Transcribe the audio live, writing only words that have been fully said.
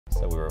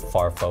So we were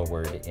far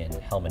forward in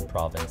Helmand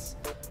province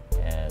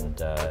and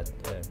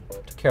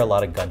took care of a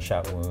lot of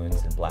gunshot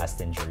wounds and blast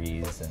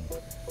injuries and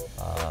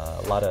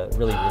a lot of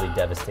really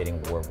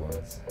devastating war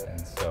wounds. And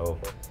so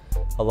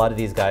a lot of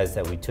these guys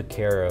that we took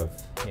care of,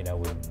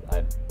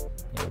 I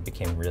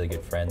became really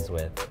good friends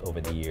with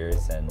over the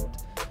years, and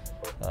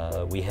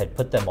we had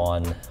put them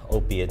on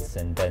opiates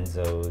and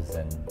benzos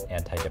and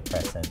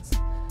antidepressants,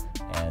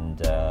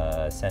 and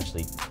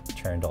essentially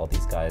turned all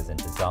these guys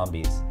into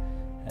zombies.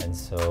 And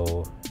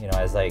so,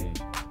 as I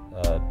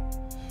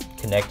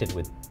connected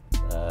with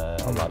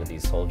a lot of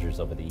these soldiers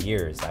over the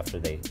years after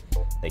they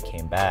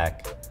came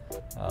back,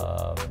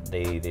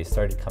 they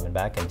started coming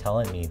back and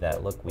telling me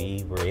that, look,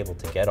 we were able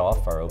to get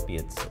off our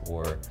opiates,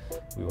 or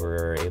we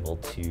were able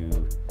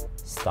to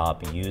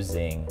stop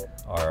using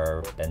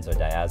our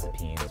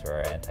benzodiazepines or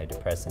our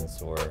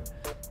antidepressants, or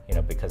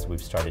because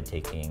we've started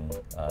taking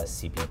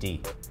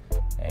CBD,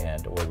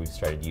 or we've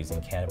started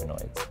using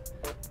cannabinoids.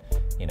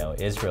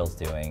 Israel's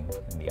doing,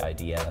 in the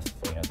IDF,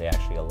 they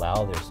actually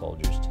allow their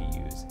soldiers to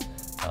use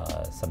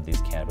some of these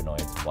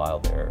cannabinoids while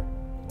they're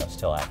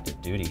still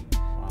active duty,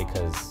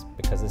 because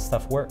this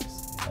stuff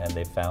works, and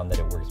they found that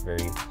it works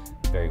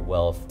very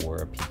well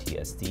for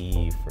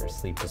PTSD, for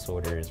sleep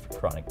disorders, for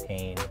chronic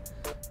pain.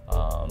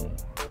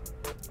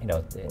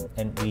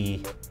 And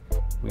we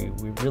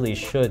really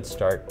should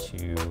start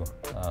to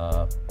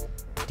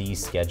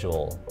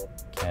deschedule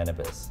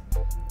cannabis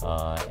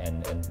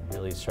and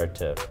really start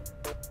to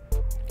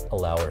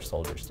allow our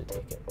soldiers to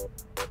take it.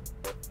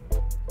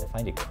 I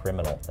find it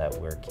criminal that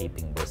we're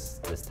keeping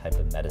this type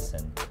of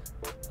medicine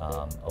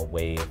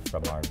away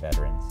from our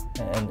veterans,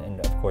 and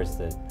of course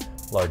the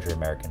larger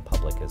American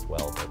public as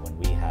well. But when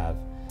we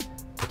have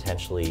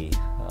potentially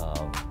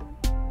a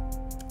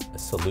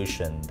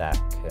solution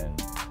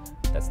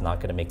that's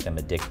not going to make them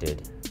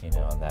addicted,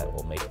 that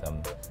will make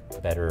them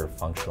better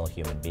functional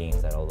human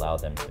beings, that will allow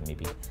them to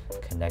maybe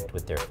connect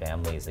with their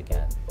families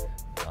again.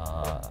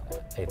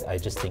 I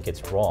just think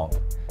it's wrong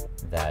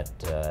that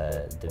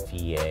the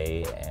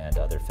VA and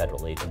other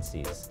federal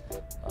agencies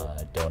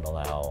don't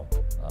allow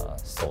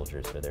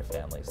soldiers or their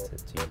families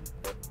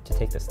to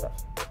take this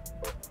stuff.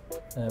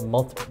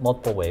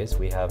 Multiple ways.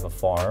 We have a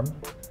farm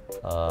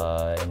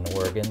in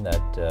Oregon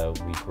that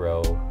we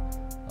grow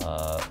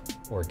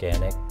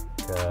organic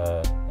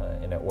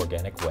in an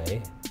organic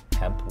way.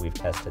 Hemp, we've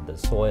tested the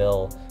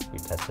soil,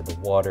 we've tested the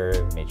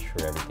water, made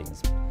sure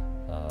everything's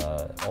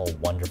all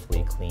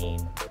wonderfully clean,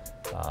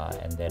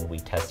 and then we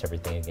test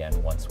everything again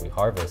once we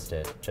harvest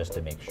it, just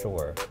to make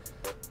sure.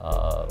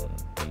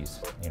 We use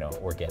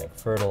organic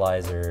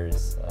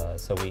fertilizers,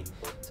 so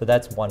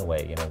that's one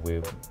way.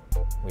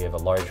 We have a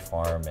large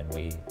farm, and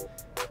we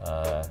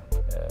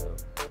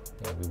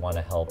want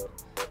to help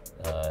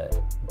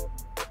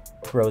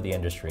grow the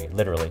industry,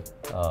 literally,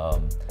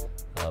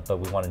 but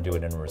we want to do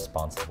it in a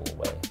responsible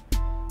way.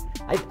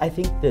 I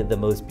think that the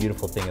most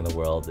beautiful thing in the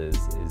world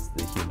is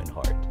the human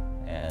heart,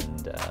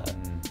 and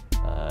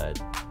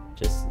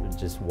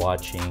just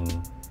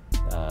watching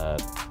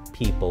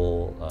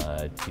people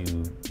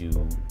do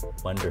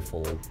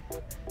wonderful,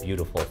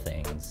 beautiful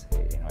things.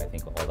 I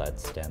think all that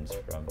stems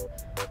from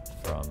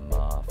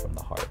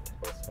the heart.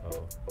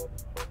 So.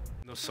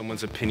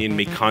 Someone's opinion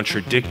may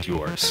contradict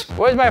yours.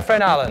 Where's my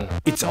friend Alan?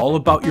 It's all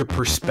about your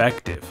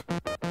perspective.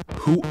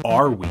 Who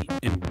are we,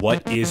 and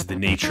what is the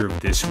nature of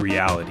this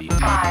reality?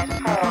 5,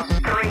 4,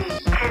 3, 2,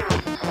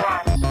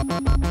 1.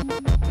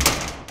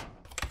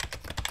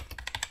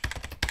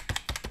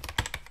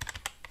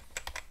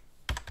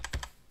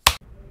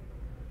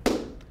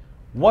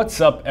 What's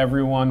up,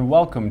 everyone?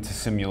 Welcome to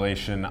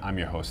Simulation. I'm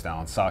your host,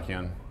 Alan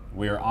Sakyan.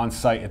 We are on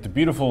site at the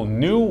beautiful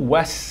New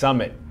West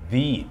Summit,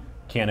 the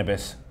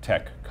Cannabis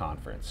Tech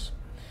Conference.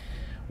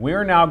 We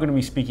are now going to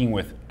be speaking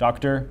with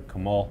Dr.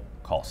 Kamal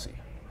Kalsi.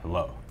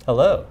 Hello.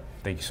 Hello.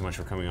 Thank you so much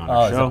for coming on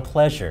our show. It's a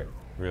pleasure.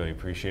 Really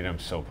appreciate it. I'm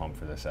so pumped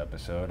for this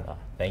episode. Oh,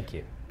 thank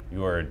you.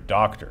 You are a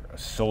doctor, a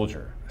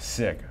soldier, a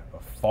Sikh, a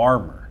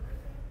farmer,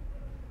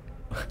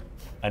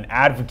 an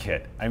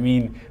advocate. I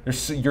mean,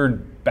 your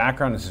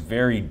background is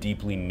very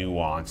deeply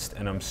nuanced,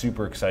 and I'm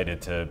super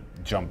excited to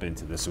jump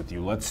into this with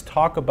you. Let's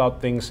talk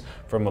about things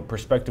from a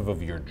perspective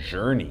of your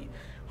journey,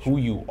 who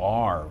you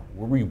are,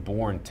 where were you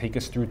born? Take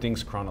us through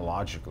things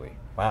chronologically.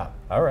 Wow.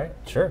 All right.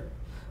 Sure.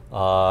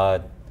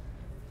 I'm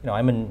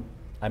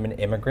an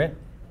immigrant.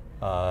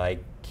 I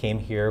came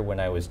here when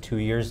I was 2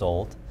 years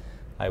old.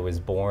 I was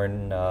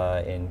born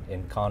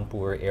in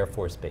Kanpur Air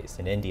Force Base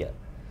in India,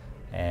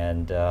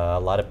 and a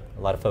lot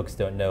of folks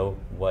don't know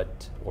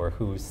what or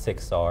who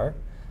Sikhs are,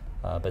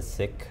 but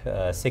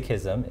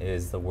Sikhism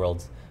is the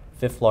world's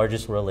 5th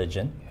largest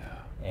religion,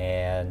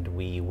 and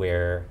we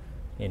wear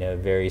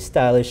very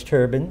stylish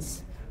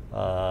turbans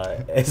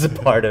as a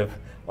part of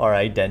our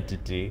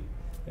identity,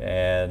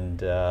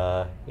 and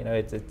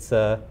it's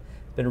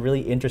been a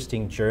really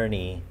interesting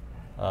journey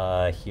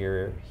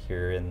here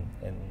in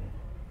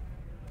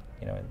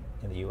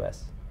the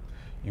U.S.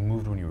 You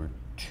moved when you were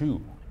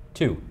 2.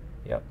 2,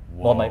 yep.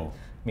 Whoa. Well,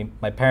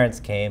 my parents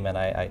came, and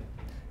I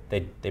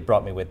they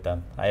brought me with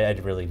them. I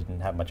really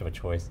didn't have much of a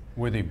choice.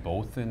 Were they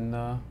both in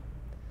the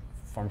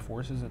armed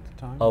forces at the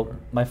time? Oh, or?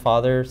 my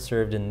father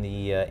served in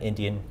the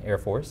Indian Air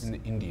Force. In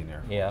the Indian Air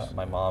Force. Yeah,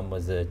 my mom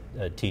was a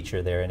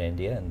teacher there in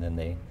India, and then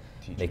they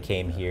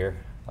came here.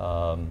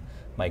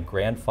 My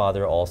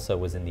grandfather also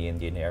was in the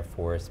Indian Air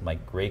Force. My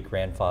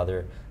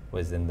great-grandfather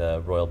was in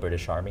the Royal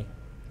British Army.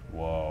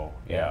 Whoa,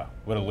 yeah. Yeah.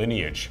 What a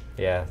lineage.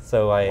 Yeah,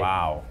 so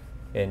Wow.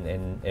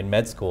 in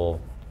med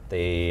school,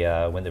 they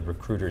when the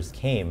recruiters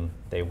came,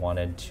 they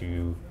wanted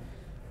to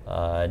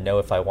know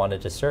if I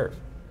wanted to serve.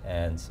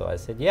 And so I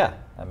said, yeah,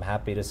 I'm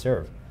happy to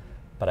serve.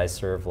 But I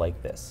serve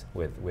like this,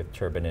 with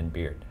turban and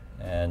beard.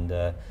 And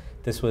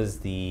this was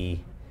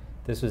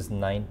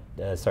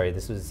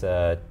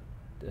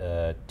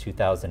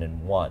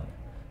 2001.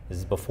 This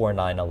is before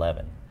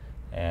 9/11.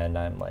 And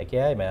I'm like,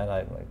 yeah, man,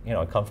 I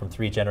come from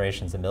 3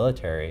 generations of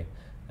military.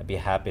 I'd be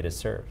happy to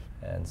serve.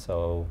 And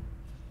so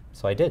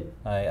I did.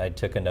 I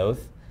took an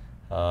oath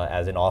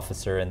as an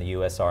officer in the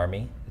U.S.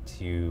 Army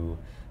to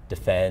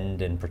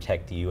defend and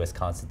protect the U.S.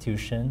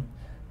 Constitution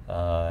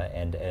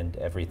and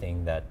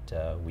everything that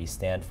we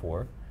stand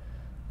for.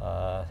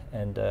 I've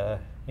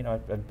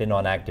been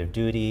on active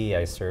duty.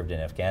 I served in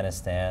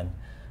Afghanistan.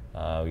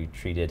 We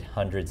treated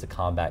hundreds of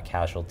combat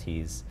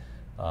casualties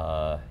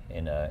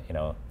in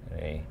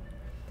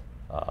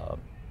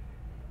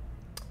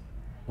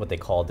what they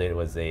called it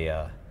was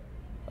a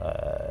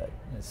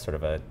sort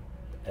of a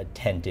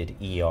tented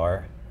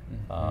ER.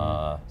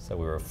 So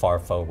we were far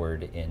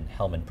forward in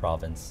Helmand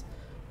province,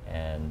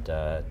 and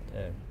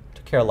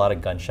took care of a lot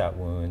of gunshot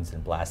wounds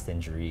and blast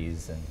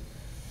injuries, and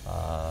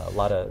a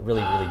lot of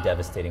really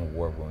devastating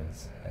war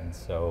wounds. And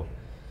so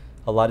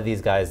a lot of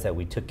these guys that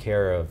we took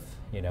care of,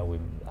 we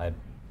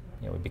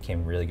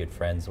became really good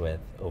friends with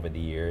over the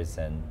years,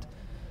 and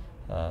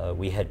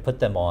we had put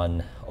them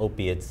on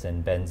opiates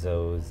and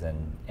benzos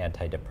and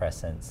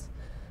antidepressants,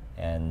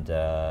 and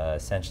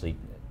essentially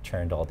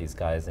turned all these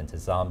guys into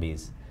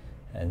zombies.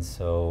 And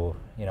so,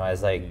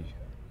 as I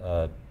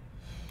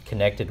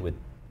connected with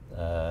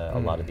a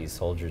lot of these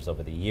soldiers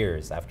over the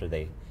years after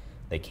they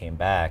came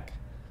back,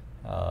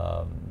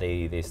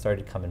 they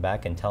started coming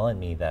back and telling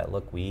me that,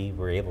 look, we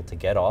were able to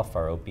get off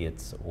our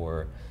opiates,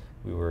 or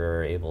we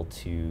were able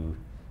to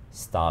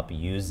stop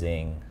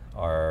using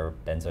our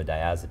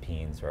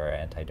benzodiazepines or our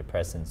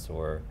antidepressants,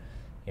 or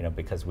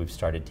because we've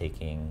started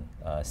taking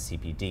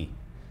CBD,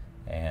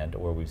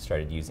 or we've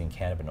started using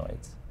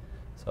cannabinoids.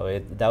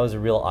 So that was a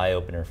real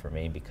eye-opener for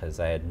me,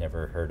 because I had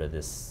never heard of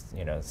this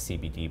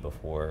CBD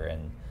before.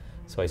 And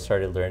so I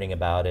started learning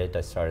about it.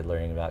 I started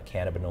learning about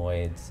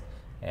cannabinoids,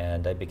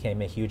 and I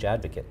became a huge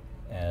advocate.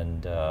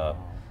 And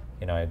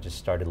I just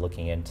started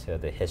looking into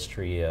the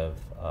history of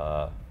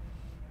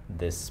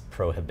this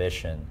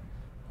prohibition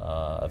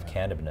of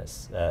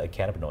cannabinoids,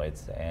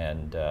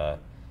 and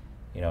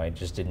it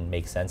just didn't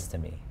make sense to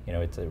me.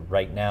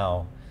 Right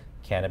now,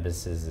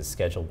 cannabis is a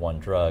Schedule I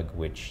drug,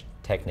 which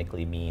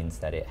technically means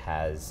that it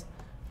has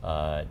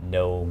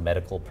no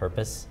medical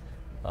purpose,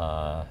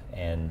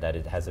 and that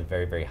it has a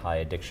very high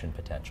addiction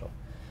potential.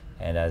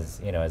 And as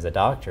a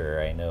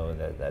doctor, I know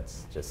that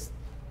that's just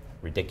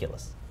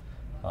ridiculous.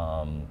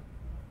 And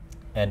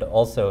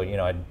also,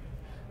 I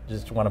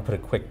just want to put a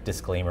quick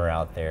disclaimer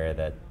out there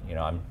that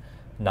I'm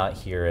not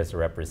here as a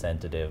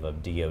representative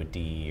of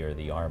DOD or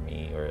the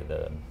Army or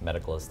the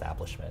medical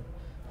establishment.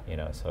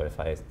 So if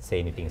I say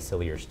anything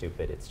silly or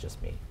stupid, it's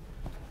just me.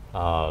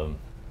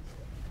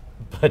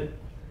 But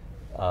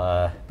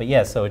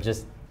yeah, so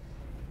just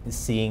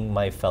seeing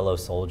my fellow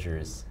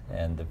soldiers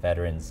and the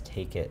veterans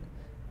take it,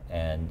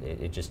 and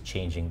it just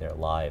changing their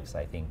lives,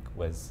 I think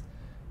was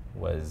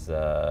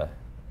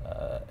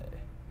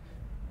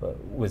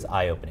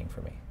eye-opening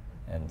for me.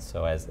 And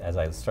so as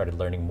I started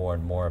learning more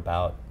and more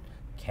about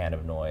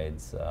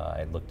cannabinoids,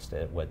 I looked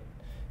at what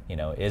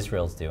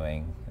Israel's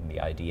doing in the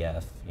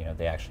IDF.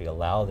 They actually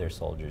allow their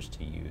soldiers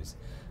to use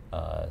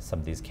some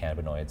of these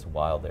cannabinoids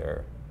while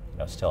they're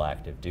still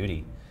active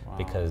duty. Wow.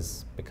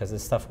 because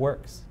this stuff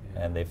works.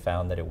 Yeah. And they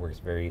found that it works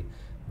very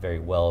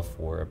well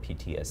for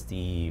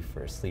PTSD,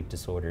 for sleep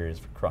disorders,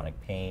 for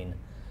chronic pain.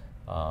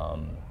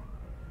 And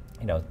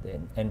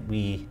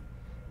we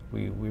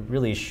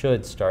really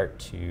should start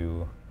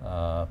to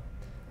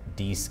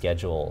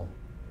deschedule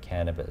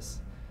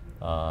cannabis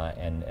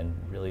and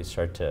really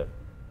start to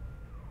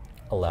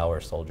allow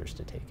our soldiers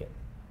to take it.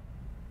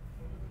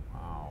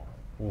 Wow.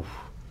 Oof.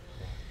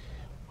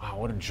 Wow,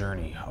 what a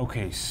journey.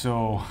 Okay,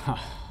 so,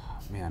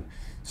 man,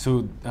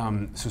 so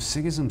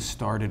Sikhism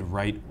started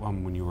right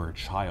when you were a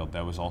child.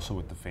 That was also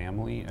with the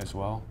family as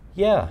well?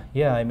 Yeah.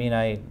 I mean,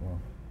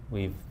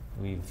 we've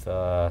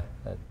our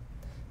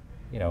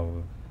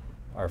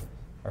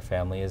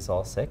family is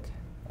all Sikh.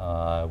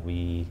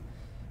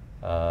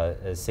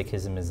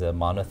 Sikhism is a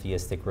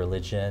monotheistic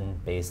religion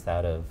based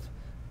out of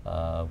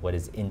what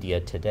is India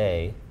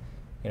today.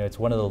 It's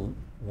one of the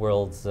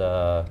world's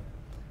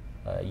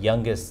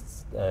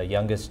youngest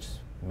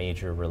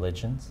major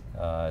religions.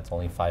 It's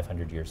only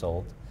 500 years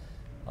old,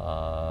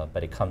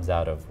 but it comes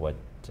out of what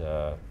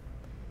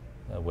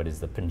is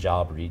the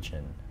Punjab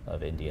region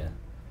of India.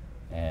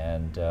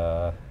 and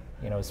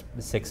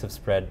Sikhs have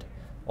spread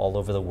all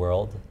over the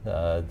world.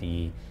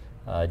 The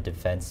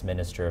Defense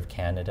Minister of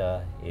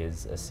Canada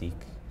is a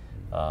Sikh.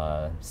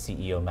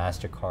 CEO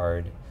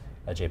MasterCard,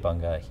 Ajay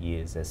Banga, he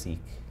is a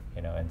Sikh.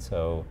 And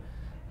so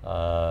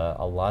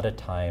a lot of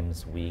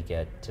times we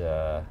get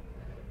a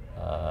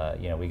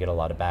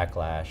lot of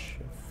backlash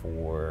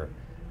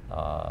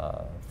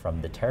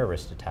from the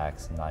terrorist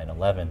attacks,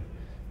 9/11.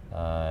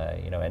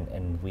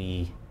 And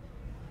we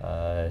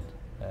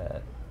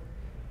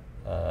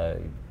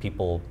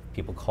people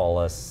call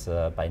us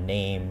by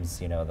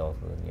names.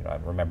 I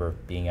remember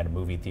being at a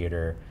movie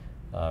theater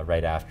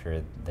right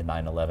after the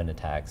 9/11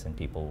 attacks, and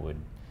people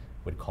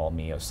would call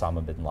me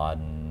Osama bin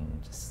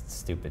Laden, just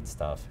stupid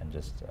stuff, and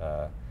just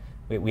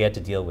we had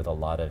to deal with a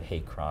lot of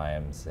hate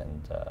crimes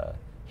and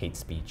hate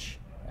speech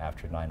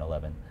after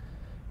 9/11,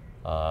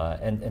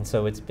 and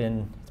so it's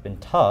been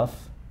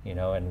tough,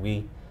 and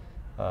we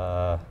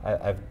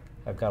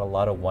I've got a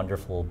lot of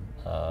wonderful,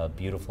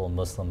 beautiful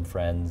Muslim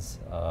friends,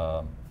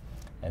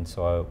 and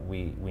so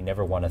we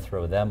never want to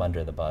throw them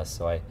under the bus.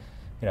 So I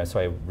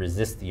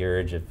resist the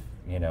urge of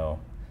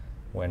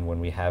when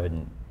we have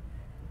an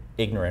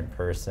ignorant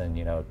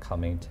person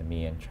coming to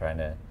me and trying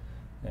to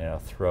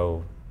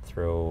throw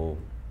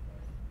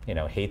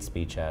hate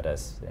speech at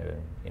us,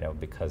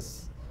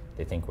 because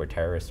they think we're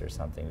terrorists or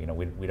something. We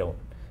don't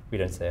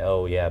say,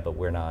 oh yeah, but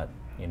we're not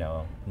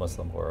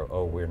Muslim, or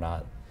oh, we're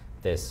not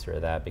this or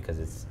that, because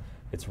it's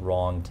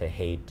wrong to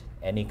hate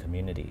any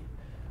community.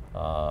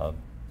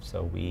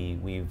 So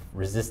we've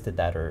resisted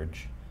that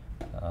urge.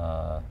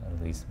 At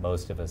least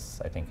most of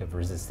us, I think, have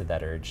resisted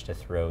that urge to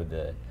throw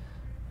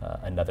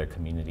another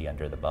community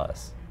under the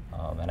bus.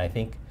 And I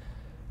think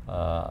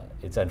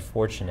it's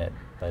unfortunate,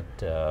 but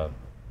the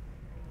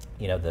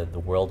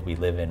world we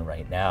live in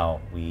right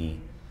now, the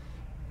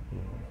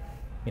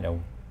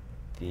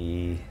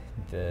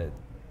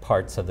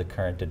parts of the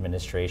current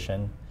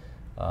administration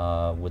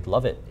would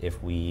love it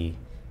if we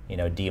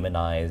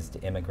demonized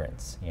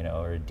immigrants,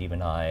 or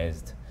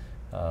demonized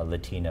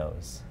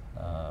Latinos,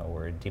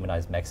 or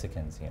demonized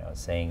Mexicans,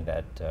 saying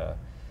that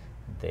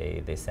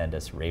they send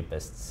us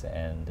rapists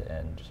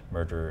and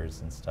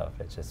murderers and stuff.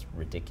 It's just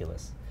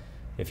ridiculous.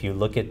 If you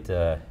look at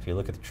the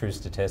true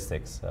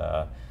statistics,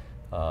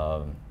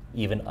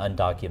 even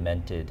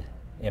undocumented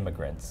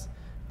immigrants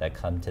that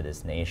come to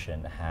this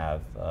nation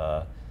have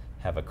a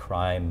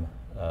crime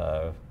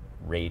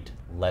rate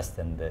less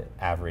than the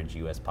average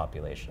U.S.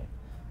 population,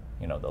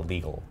 the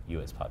legal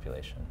U.S.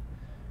 population.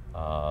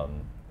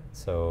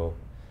 So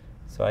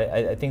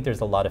I think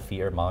there's a lot of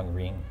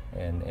fear-mongering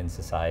in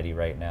society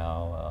right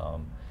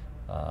now.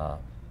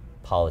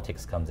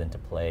 Politics comes into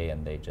play,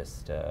 and they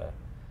just,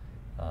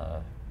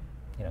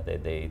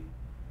 they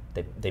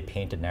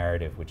paint a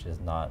narrative which is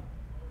not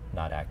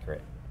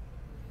accurate.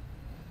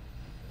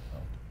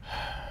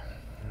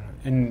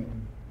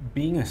 And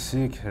being a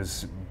Sikh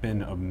has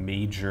been a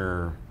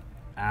major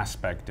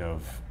aspect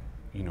of,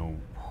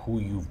 who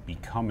you've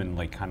become, and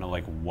kind of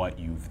what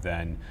you've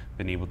then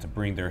been able to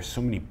bring. There are so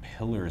many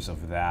pillars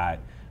of that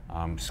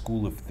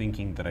school of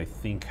thinking that I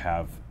think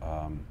have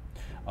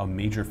a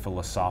major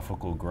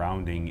philosophical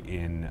grounding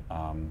in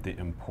the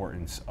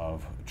importance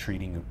of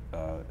treating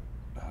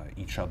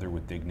each other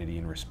with dignity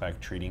and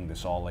respect, treating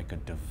this all like a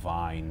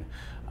divine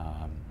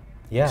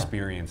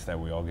experience that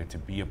we all get to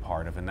be a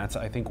part of. And that's,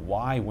 I think,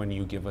 why when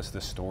you give us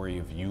the story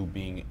of you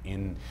being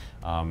in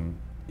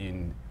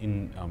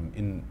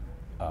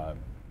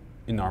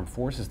armed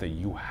forces, that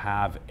you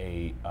have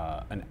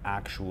an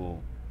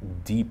actual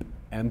deep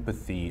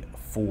empathy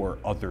for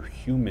other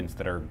humans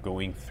that are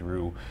going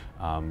through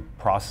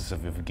process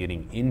of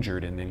getting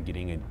injured and then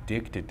getting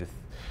addicted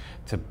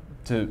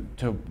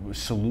to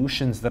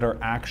solutions that are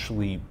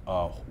actually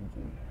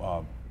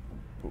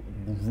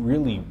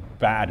really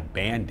bad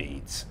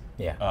band-aids.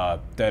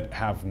 That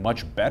have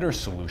much better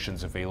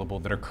solutions available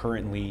that are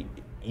currently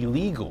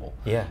illegal.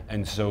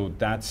 And so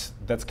that's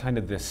kind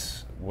of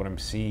what I'm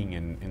seeing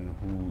in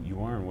who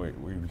you are and where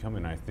you're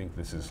becoming. I think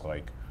this is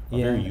a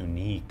very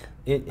unique.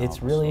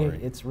 It's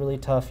really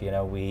tough.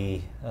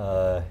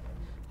 I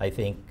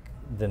think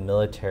the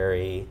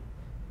military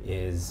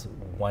is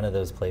one of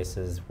those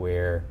places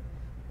where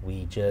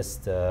we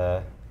just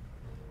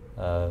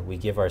we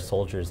give our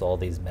soldiers all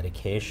these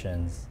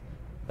medications,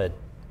 but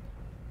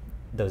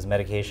those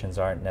medications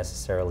aren't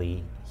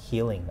necessarily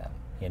healing them.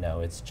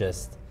 It's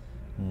just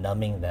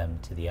numbing them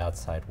to the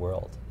outside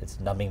world. It's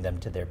numbing them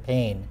to their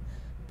pain,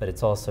 but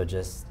it's also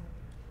just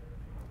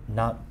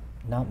not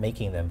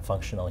making them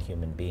functional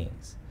human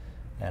beings.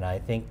 And I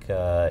think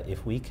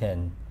if we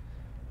can,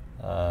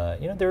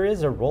 there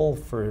is a role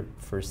for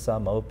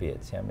some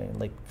opiates. I mean,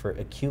 like for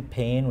acute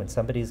pain, when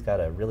somebody's got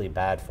a really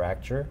bad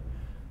fracture,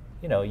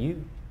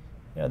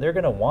 they're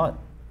going to want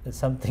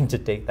something to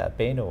take that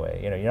pain away.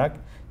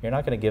 You're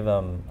not going to give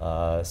them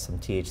some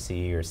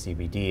THC or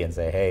CBD and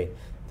say, hey,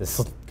 this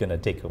is going to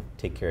take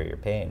care of your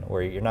pain.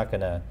 Or you're not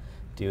going to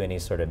do any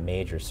sort of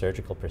major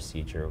surgical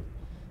procedure,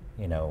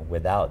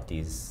 without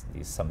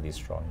some of these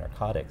strong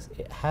narcotics.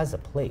 It has a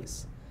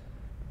place,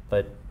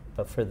 but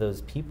But for those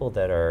people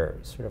that are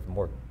sort of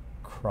more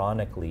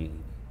chronically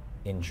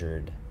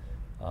injured,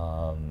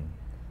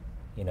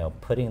 you know,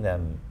 putting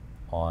them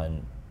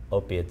on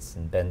opiates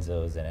and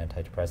benzos and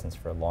antidepressants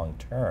for long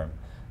term,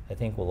 I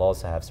think will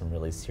also have some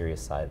really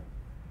serious side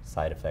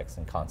effects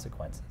and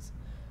consequences.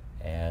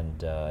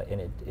 And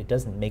it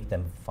doesn't make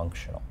them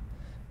functional.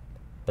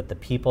 But the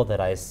people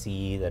that I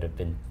see that have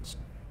been,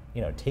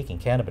 you know, taking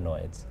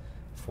cannabinoids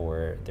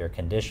for their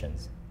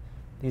conditions,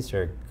 these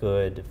are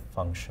good,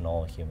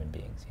 functional human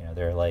beings. You know,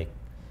 they're like,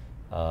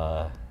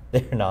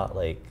 they're not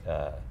like,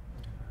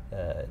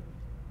 they're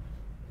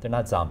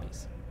not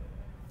zombies.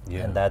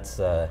 Yeah. And that's,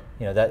 you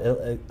know, that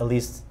at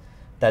least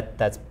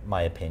that's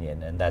my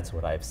opinion, and that's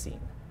what I've seen.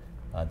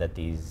 That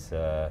these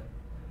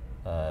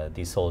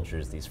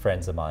soldiers, these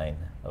friends of mine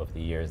over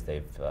the years,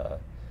 they've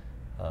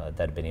that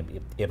have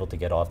been able to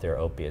get off their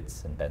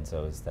opiates and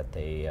benzos, that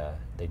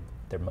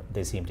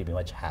they seem to be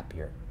much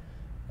happier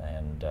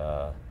and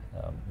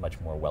much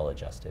more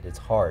well-adjusted. It's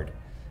hard,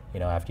 you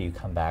know, after you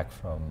come back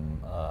from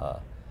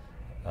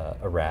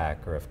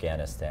Iraq or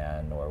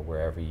Afghanistan or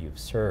wherever you've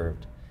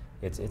served.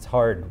 It's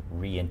hard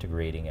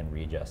reintegrating and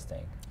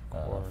readjusting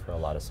for a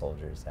lot of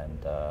soldiers, and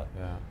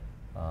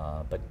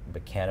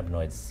but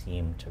cannabinoids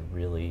seem to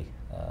really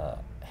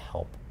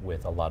help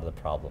with a lot of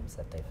the problems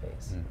that they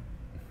face.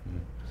 Mm-hmm.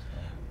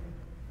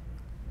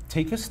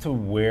 Take us to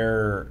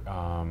where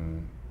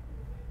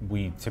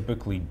we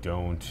typically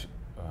don't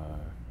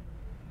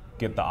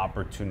get the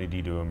opportunity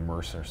to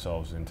immerse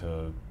ourselves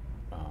into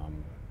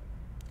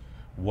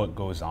what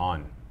goes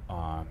on.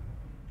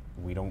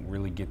 We don't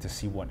really get to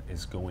see what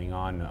is going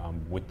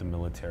on with the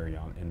military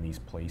in these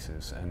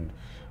places. And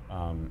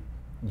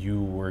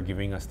you were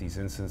giving us these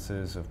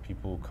instances of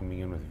people coming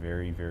in with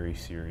very, very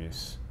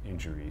serious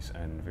injuries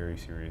and very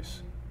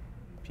serious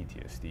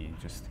PTSD,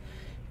 just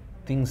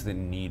things that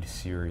need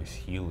serious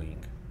healing.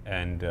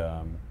 And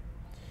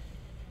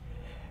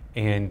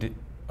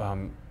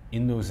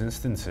in those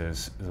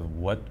instances,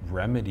 what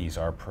remedies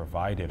are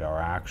provided are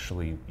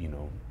actually, you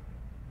know,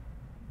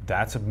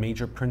 that's a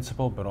major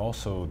principle, but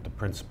also the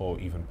principle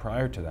even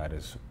prior to that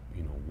is,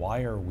 you know,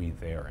 why are we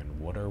there and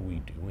what are we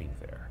doing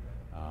there?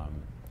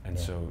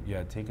 So,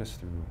 take us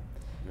through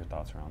your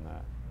thoughts around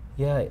that.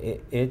 Yeah,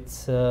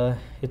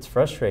 it's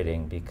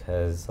frustrating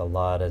because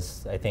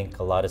I think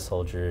a lot of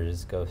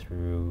soldiers go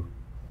through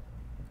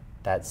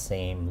that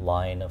same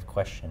line of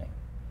questioning.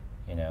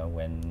 You know,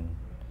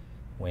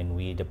 when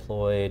we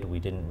deployed, we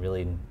didn't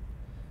really,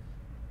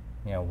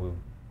 you know,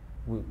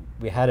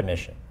 we had a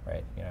mission,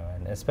 right? You know,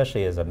 and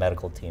especially as a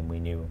medical team, we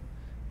knew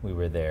we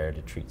were there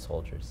to treat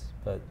soldiers.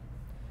 But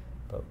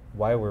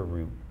why were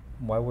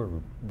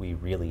we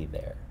really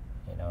there?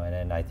 You know,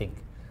 and I think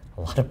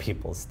a lot of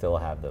people still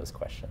have those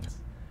questions.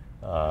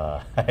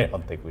 I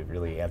don't think we've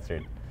really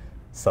answered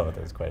some of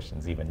those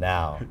questions even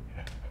now.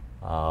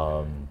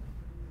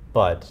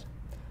 But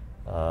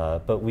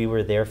we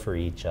were there for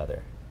each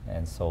other,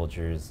 and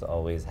soldiers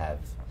always have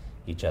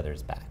each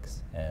other's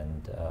backs,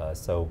 and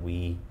so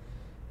we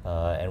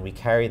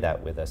carry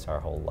that with us our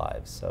whole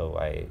lives. So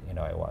I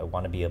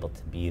want to be able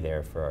to be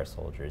there for our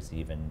soldiers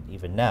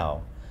even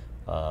now,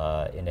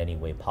 in any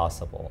way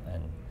possible,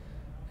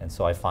 and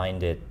so I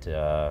find it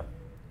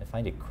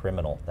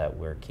criminal that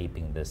we're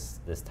keeping this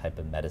type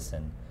of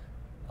medicine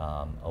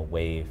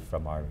away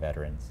from our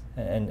veterans,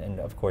 and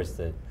of course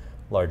the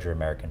larger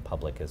American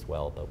public as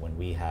well. But when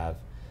we have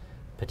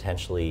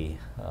potentially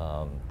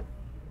a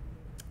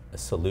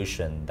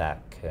solution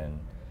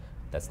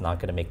that's not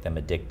going to make them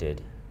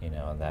addicted, you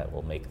know, that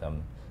will make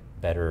them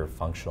better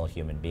functional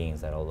human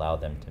beings, that will allow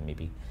them to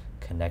maybe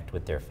connect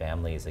with their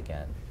families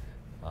again.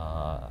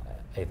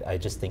 I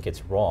just think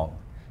it's wrong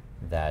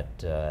that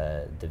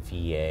the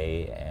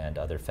VA and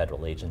other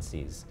federal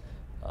agencies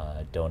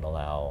don't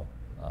allow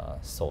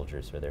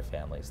soldiers or their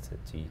families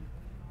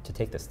to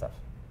take this stuff.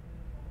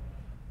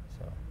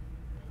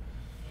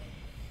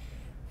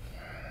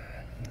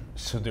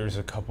 So there's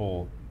a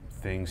couple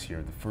things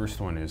here. The first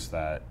one is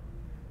that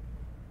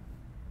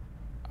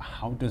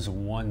how does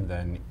one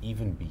then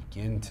even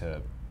begin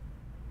to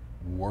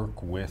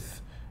work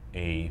with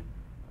a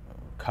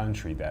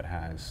country that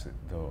has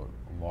the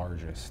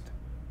largest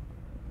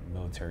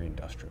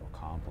military-industrial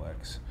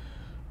complex,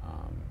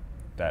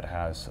 that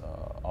has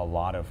a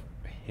lot of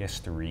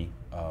history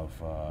of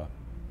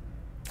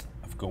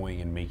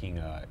going and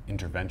making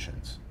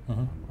interventions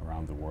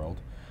around the world,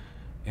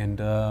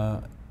 and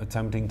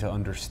attempting to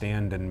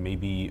understand and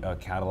maybe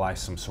catalyze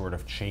some sort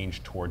of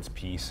change towards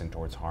peace and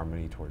towards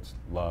harmony, towards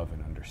love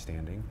and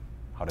understanding?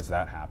 How does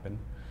that happen?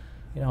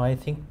 You know, I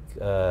think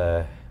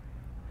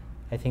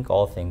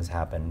all things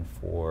happen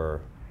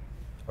for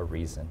a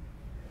reason.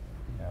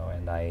 You know,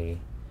 and I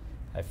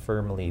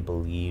firmly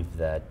believe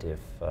that if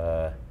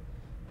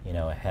you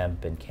know,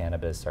 hemp and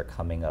cannabis are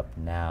coming up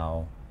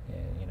now,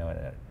 you know,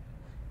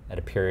 at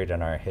a period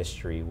in our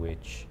history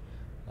which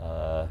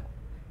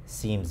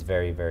seems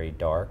very, very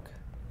dark,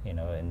 you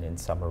know, in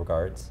some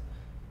regards.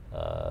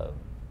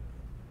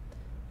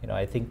 You know,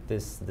 I think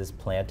this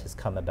plant has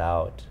come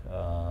about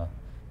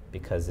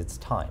because it's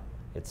time.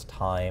 It's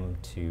time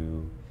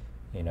to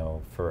you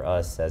know, for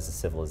us as a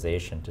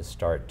civilization to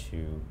start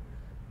to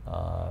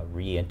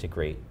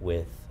reintegrate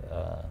with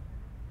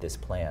this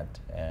plant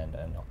and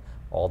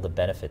all the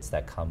benefits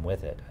that come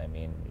with it. I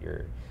mean,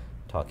 you're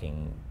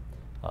talking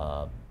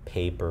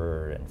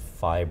paper and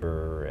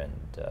fiber and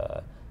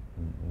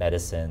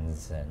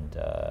medicines and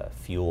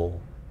fuel,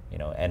 you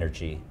know,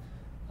 energy.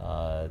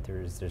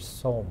 There's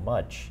so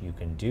much you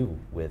can do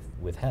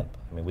with hemp.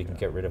 I mean, we can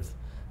get rid of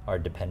our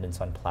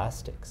dependence on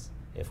plastics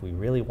if we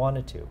really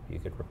wanted to. You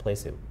could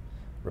replace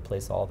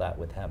all that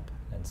with hemp.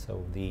 And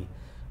so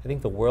I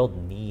think the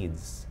world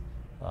needs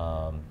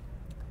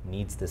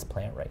this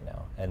plant right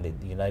now, and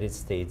the United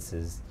States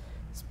is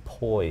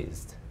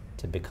poised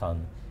to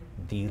become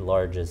the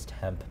largest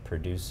hemp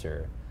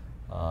producer.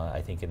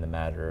 I think in the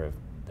matter of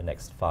the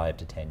next 5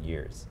 to 10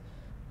 years.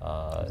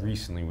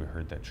 Recently, we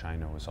heard that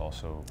China was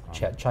also.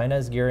 China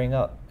is gearing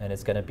up, and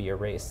it's going to be a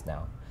race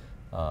now.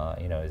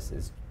 You know,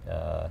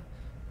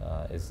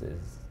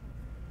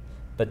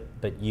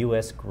 but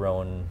U.S.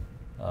 grown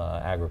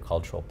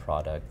agricultural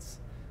products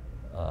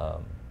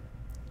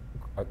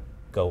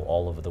go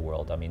all over the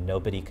world. I mean,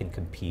 nobody can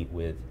compete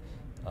with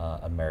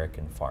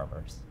American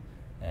farmers,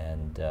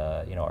 and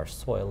you know, our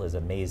soil is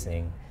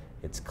amazing.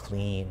 It's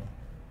clean.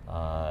 You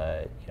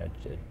know,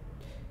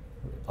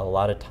 a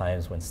lot of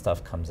times when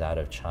stuff comes out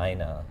of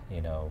China,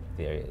 you know,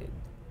 they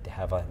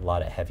have a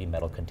lot of heavy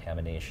metal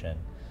contamination.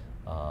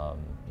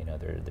 You know,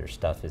 their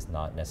stuff is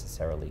not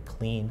necessarily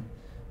clean.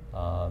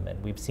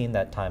 And we've seen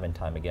that time and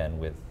time again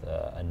with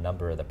a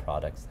number of the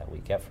products that we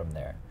get from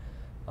there.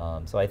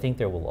 So I think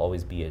there will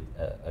always be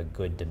a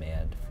good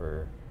demand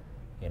for,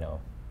 you know,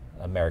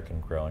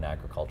 American-grown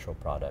agricultural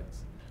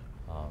products.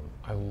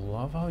 I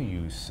love how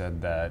you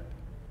said that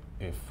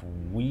if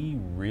we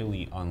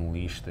really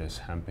unleash this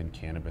hemp and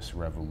cannabis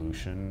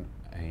revolution,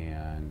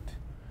 and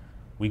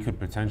we could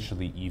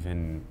potentially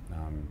even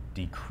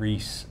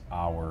decrease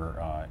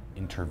our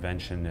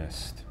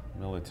interventionist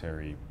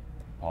military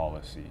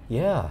policy.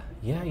 Yeah,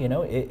 you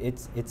know,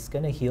 it's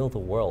going to heal the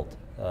world.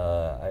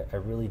 I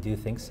really do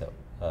think so.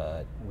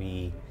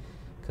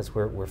 Because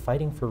we're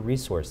fighting for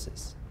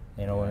resources.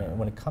 You know,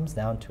 when it comes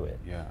down to it,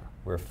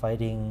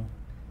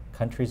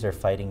 countries are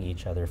fighting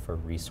each other for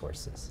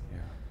resources. Yeah.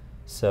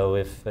 So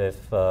if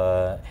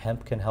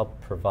hemp can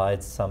help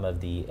provide some of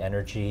the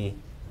energy,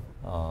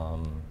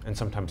 and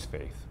sometimes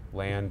faith,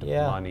 land,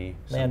 money,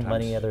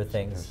 other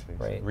things,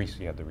 right?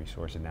 The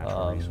resources,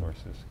 natural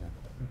resources. Yeah.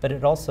 But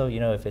it also, you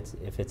know, if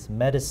it's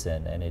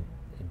medicine and it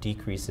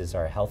decreases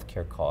our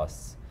healthcare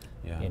costs,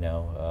 you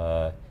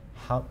know,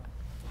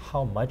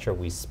 how much are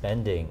we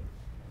spending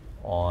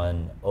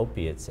on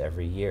opiates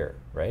every year,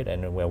 right?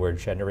 And when we're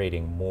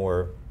generating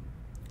more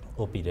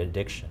opiate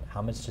addiction,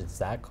 how much does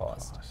that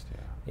cost?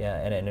 Yeah,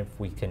 and if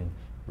we can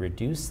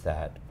reduce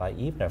that by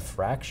even a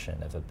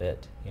fraction of a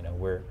bit, you know,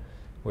 we're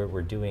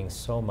doing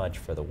so much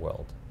for the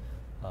world,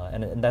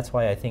 and that's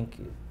why I think,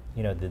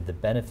 you know, the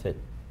benefit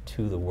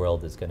to the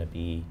world is going to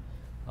be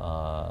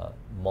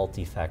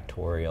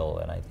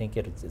multifactorial, and I think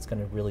it's going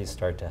to really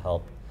start to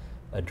help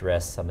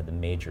address some of the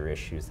major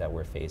issues that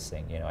we're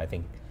facing. You know, I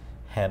think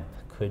hemp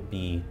could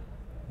be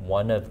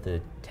one of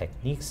the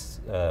techniques,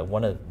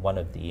 one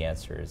of the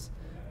answers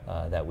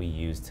that we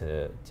use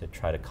to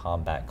try to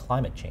combat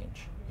climate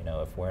change. You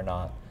know, if we're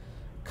not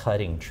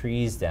cutting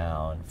trees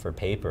down for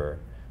paper,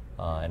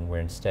 and we're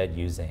instead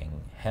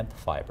using hemp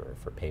fiber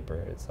for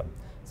paper, it's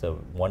a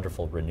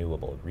wonderful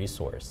renewable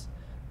resource.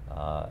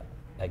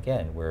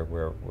 Again,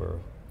 we're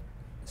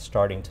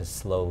starting to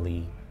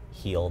slowly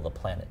heal the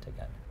planet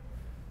again.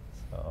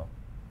 So,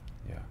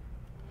 yeah,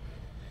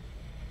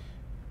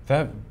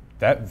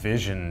 that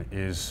vision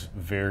is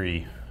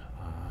very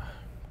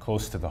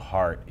close to the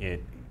heart.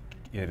 It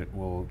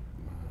will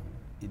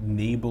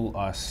enable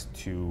us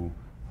to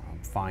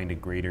find a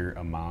greater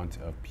amount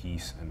of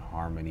peace and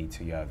harmony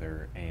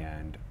together,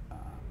 and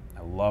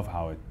I love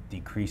how it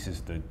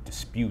decreases the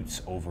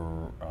disputes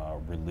over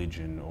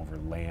religion, over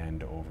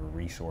land, over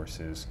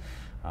resources.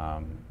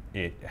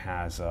 It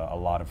has a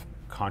lot of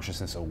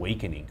consciousness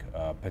awakening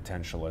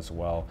potential as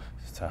well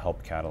to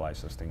help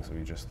catalyze those things that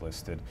we just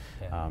listed.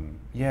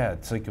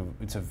 It's like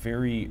it's a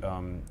very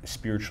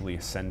spiritually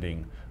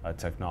ascending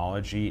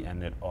technology,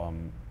 and it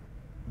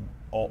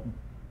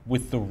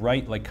with the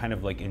right, like, kind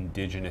of like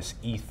indigenous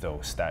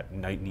ethos that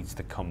needs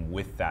to come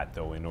with that,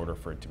 though, in order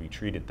for it to be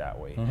treated that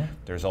way.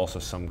 There's also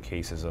some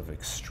cases of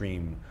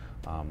extreme,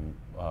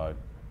 the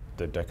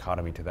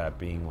dichotomy to that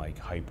being like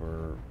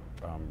hyper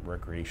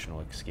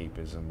recreational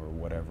escapism or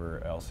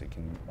whatever else it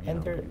can.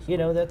 You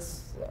know,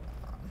 that's.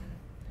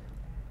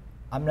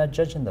 I'm not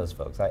judging those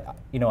folks.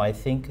 I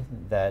think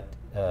that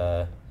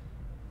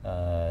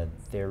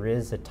there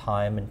is a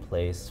time and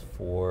place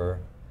for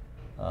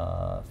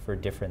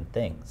different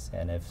things,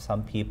 and if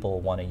some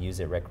people want to use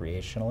it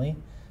recreationally,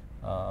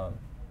 you know,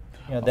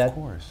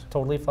 that's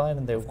totally fine,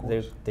 and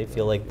they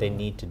feel like they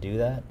need to do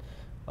that.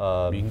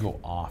 You can go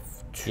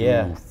off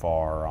too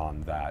far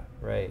on that,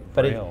 right?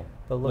 But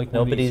look, like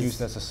nobody's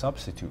used as a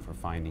substitute for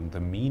finding the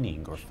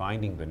meaning or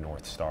finding the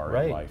North Star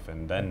in life,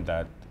 and then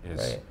that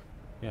is,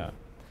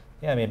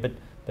 I mean,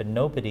 but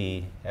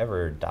nobody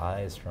ever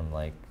dies from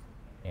like,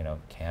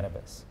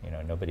 cannabis.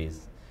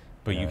 Nobody's.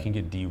 But you can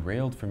get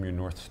derailed from your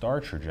North Star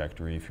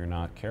trajectory if you're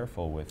not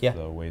careful with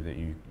the way that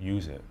you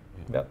use it.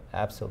 Yep,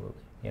 absolutely.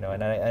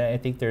 And I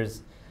think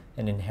there's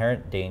an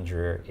inherent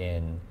danger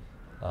in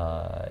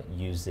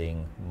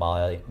using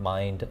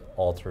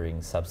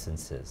mind-altering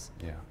substances.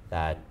 Yeah.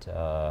 That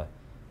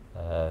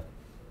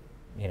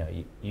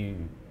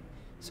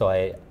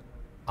So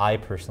I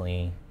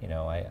personally,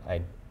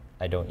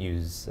 I don't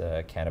use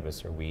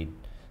cannabis or weed,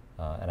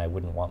 and I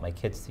wouldn't want my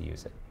kids to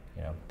use it.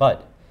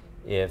 But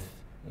if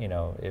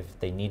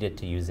they needed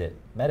to use it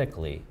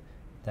medically,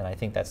 then I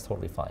think that's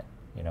totally fine.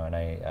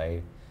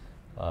 And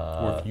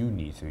or if you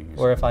need to use it.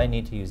 Or if I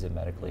need to use it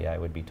medically, I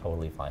would be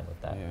totally fine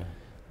with that. Yeah.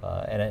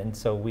 And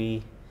so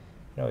we,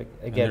 again,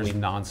 and there's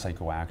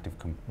non-psychoactive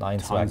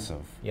tons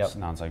of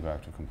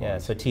non-psychoactive components. Yeah.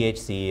 So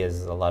THC,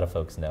 as a lot of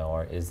folks know,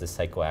 is the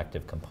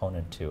psychoactive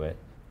component to it.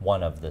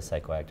 One of the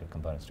psychoactive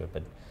components to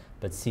it,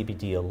 but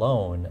CBD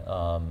alone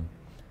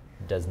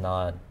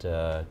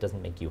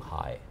doesn't make you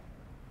high.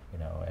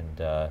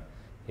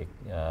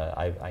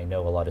 I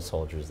know a lot of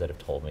soldiers that have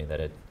told me that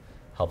it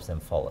helps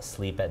them fall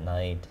asleep at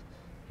night.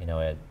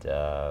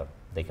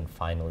 They can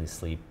finally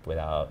sleep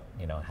without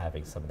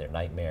having some of their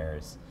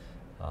nightmares.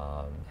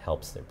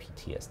 Helps their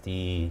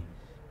PTSD.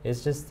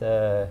 It's just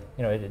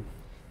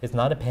it's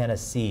not a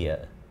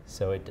panacea.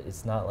 So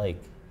it's not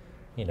like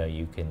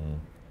you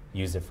can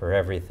use it for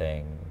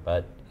everything,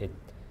 but it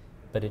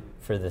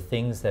for the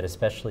things that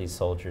especially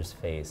soldiers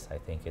face, I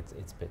think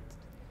it's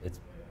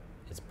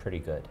pretty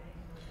good.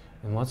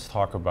 And let's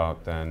talk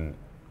about then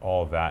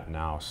all of that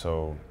now.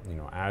 So,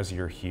 as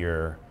you're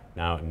here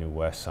now at New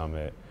West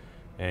Summit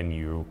and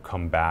you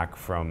come back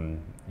from,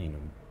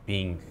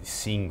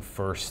 seeing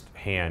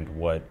firsthand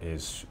what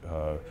is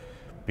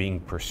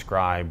being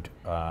prescribed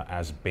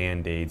as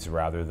Band-Aids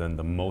rather than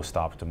the most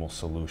optimal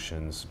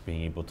solutions,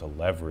 being able to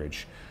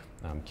leverage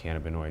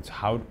cannabinoids.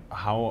 How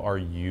are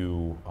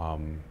you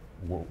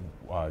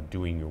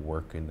doing your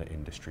work in the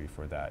industry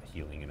for that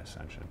healing and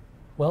ascension?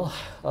 Well,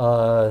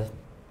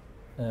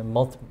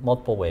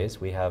 multiple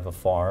ways. We have a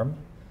farm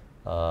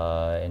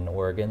in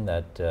Oregon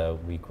that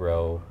we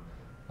grow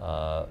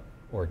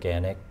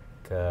organic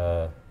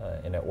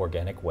in an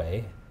organic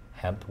way.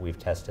 Hemp. We've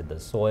tested the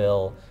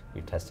soil,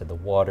 we've tested the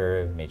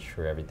water, made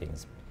sure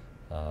everything's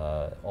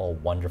all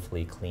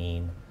wonderfully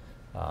clean,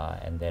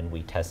 and then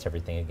we test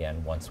everything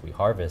again once we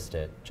harvest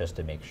it, just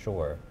to make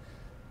sure.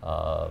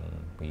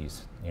 We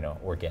use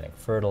organic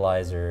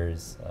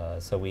fertilizers.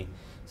 So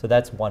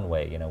that's one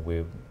way.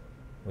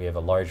 We have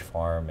a large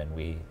farm, and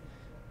we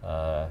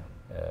want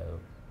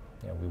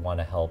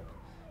to help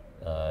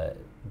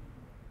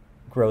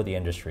grow the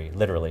industry,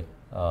 literally,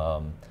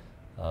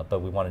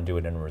 but we want to do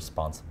it in a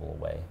responsible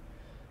way.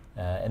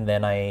 And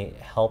then I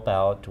help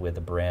out with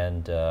a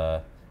brand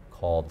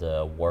called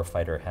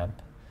WarFighter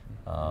Hemp.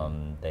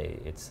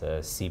 It's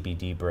a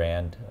CBD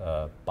brand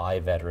by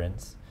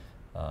veterans,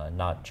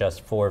 not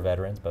just for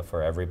veterans, but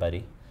for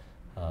everybody.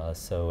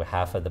 So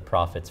half of the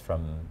profits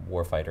from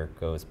WarFighter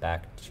goes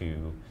back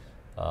to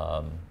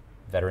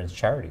veterans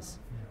charities.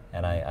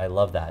 And I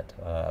love that.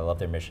 I love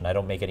their mission. I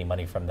don't make any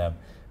money from them,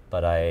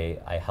 but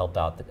I help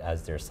out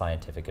as their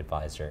scientific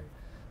advisor.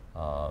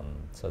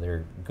 So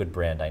they're a good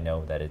brand. I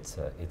know that it's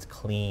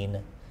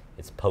clean,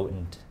 it's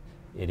potent,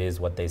 it is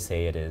what they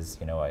say it is.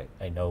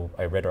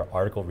 I read an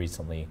article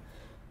recently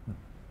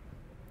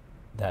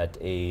that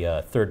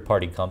a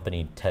third-party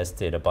company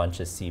tested a bunch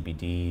of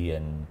CBD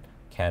and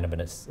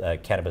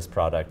cannabis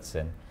products,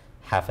 and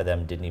half of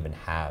them didn't even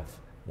have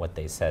what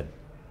they said,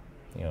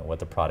 what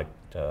the product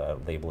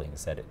labeling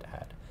said it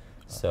had.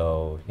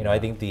 So, I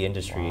think the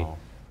industry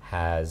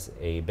has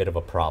a bit of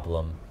a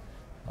problem,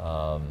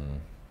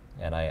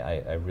 and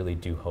I really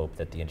do hope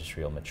that the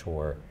industry will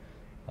mature,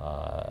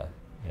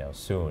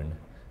 soon,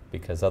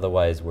 because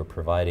otherwise we're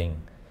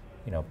providing,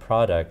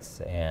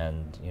 products,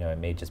 and it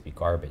may just be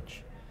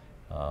garbage,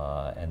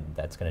 and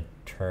that's going to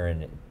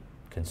turn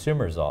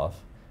consumers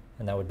off,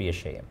 and that would be a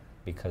shame,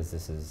 because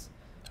this is,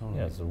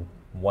 it's a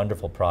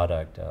wonderful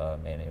product,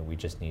 and we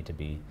just need to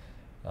be,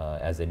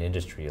 as an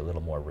industry, a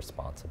little more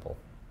responsible.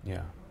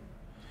 Yeah.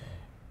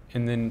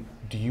 And then,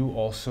 do you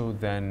also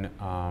then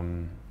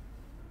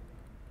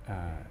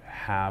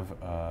have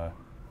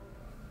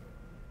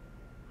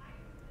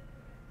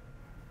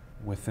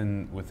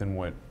within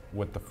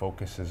what the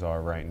focuses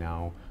are right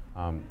now?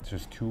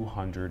 There's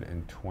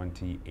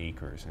 220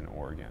 acres in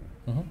Oregon.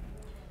 Mm-hmm.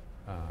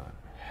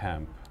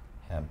 Hemp,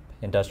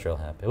 industrial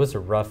hemp. It was a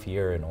rough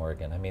year in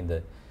Oregon. I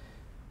mean,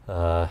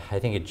 I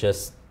think it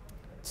just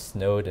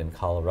snowed in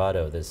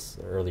Colorado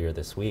earlier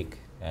this week,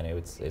 and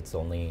it's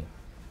only,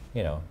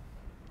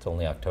 it's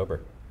only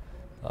October.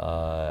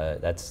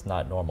 That's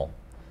not normal.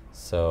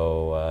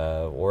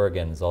 So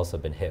Oregon's also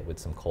been hit with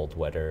some cold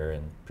weather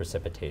and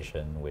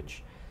precipitation,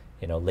 which,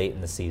 late in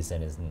the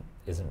season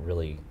isn't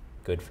really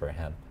good for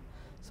hemp.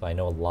 So I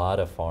know a lot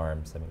of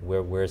farms. I mean,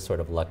 we're sort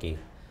of lucky,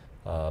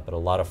 but a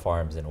lot of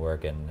farms in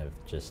Oregon have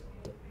just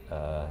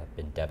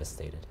been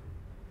devastated.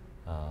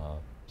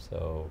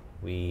 So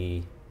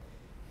we,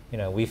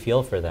 we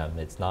feel for them.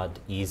 It's not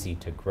easy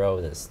to grow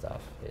this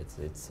stuff.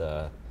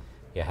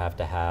 You have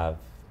to have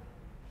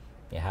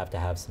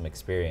some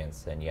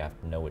experience, and you have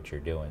to know what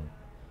you're doing.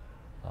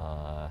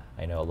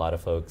 I know a lot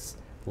of folks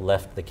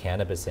left the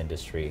cannabis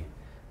industry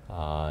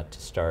to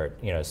start,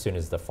 as soon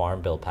as the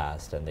Farm Bill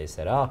passed, and they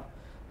said, "Oh,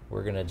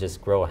 we're gonna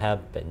just grow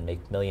hemp and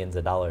make millions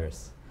of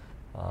dollars."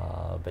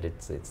 But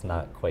it's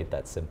not quite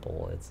that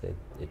simple.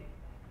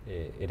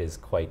 It is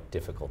quite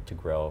difficult to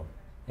grow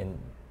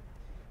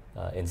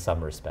in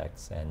some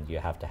respects, and you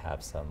have to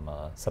have some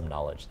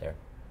knowledge there.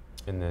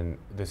 And then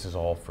this is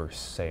all for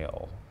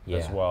sale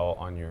as Yeah. well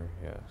on your,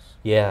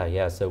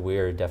 Yeah. So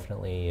we're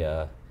definitely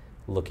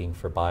looking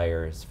for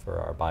buyers for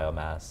our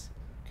biomass.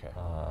 Okay.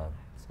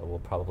 So we'll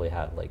probably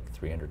have like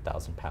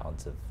 300,000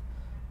 pounds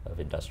of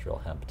industrial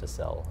hemp to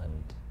sell,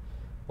 and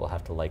we'll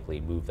have to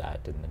likely move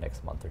that in the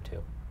next month or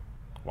two.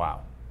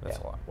 Wow, that's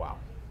Yeah. a lot. Wow.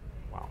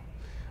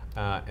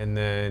 And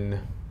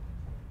then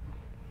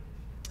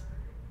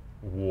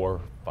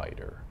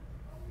WarFighter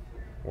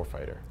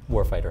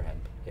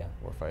Hemp, yeah.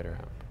 WarFighter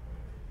Hemp.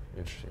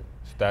 Interesting.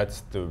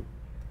 So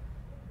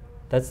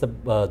that's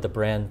the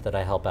brand that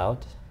I help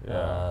out.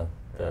 Yeah,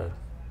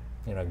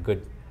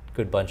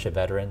 Good bunch of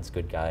veterans,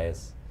 good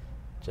guys,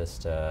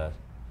 just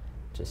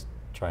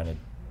trying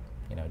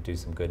to do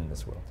some good in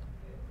this world.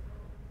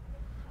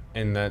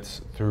 and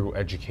that's through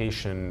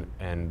education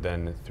and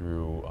then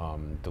through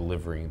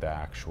delivering the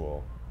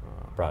actual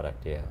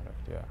Product, yeah.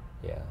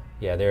 Yeah.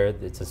 Yeah.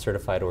 It's a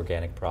certified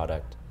organic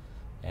product,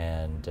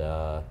 and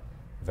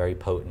very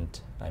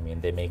potent. I mean,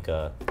 they make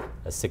a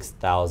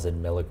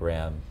 6,000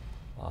 milligram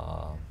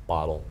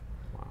bottle,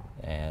 Wow.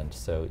 and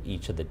so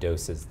each of the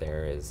doses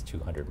there is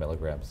 200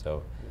 milligrams.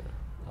 So,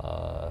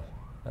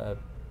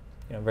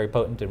 very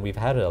potent. And we've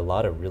had a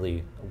lot of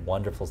really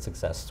wonderful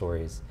success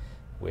stories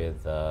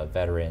with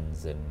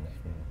veterans and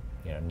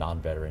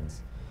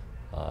non-veterans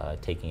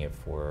taking it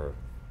for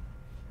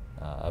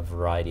a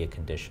variety of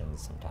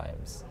conditions.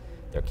 Sometimes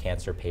they're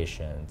cancer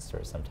patients,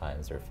 or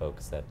sometimes they're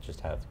folks that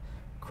just have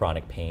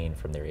chronic pain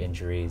from their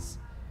injuries.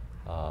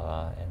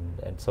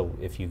 And so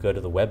if you go to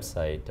the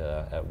website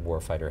at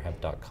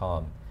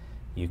warfighterhemp.com,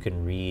 you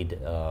can read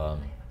the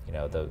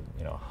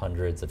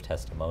hundreds of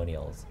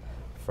testimonials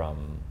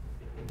from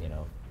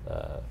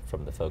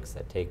the folks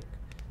that take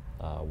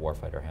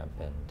WarFighter Hemp,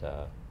 and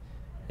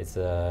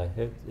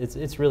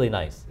it's really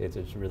nice.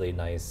 It's really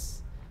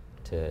nice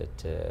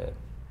to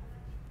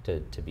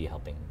be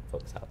helping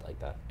folks out like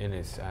that. And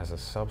it's as a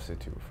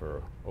substitute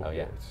for opioids. Oh,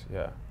 yeah.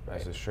 Yeah,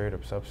 as a Right. straight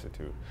up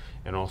substitute.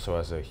 And also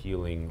as a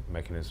healing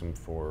mechanism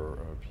for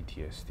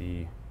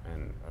PTSD.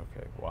 And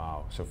okay,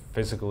 wow. So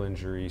physical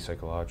injury,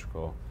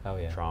 psychological Oh,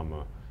 yeah.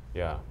 trauma.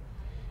 Yeah.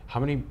 How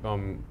many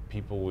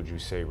people would you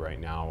say right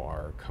now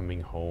are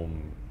coming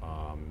home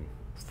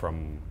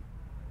from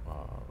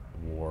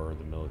war,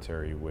 the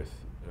military, with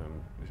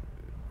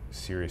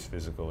serious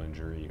physical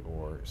injury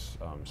or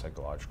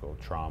psychological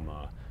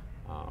trauma?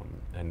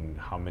 And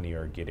how many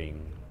are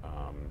getting,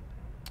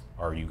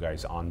 are you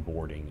guys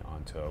onboarding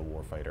onto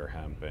WarFighter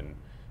Hemp? And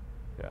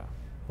yeah.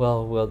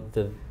 Well,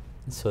 the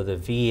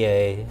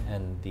VA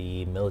and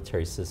the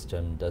military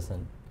system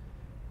doesn't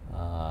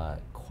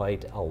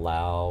quite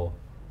allow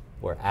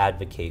or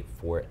advocate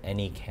for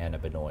any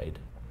cannabinoid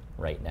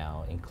right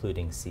now,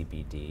 including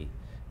CBD.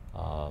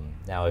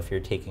 Now, if you're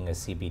taking a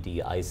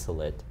CBD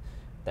isolate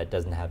that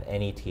doesn't have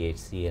any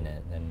THC in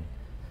it, then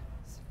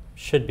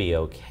should be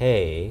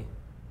okay,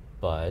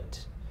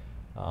 but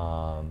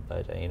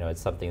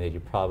it's something that you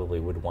probably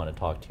would want to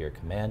talk to your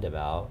command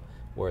about,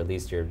 or at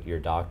least your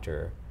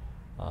doctor,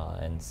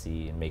 and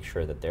make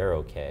sure that they're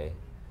okay.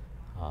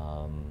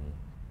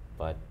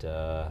 But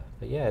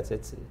yeah,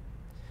 it's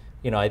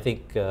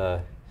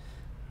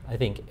I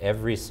think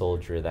every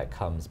soldier that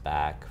comes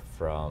back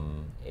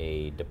from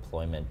a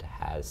deployment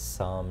has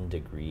some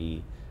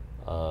degree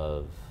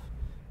of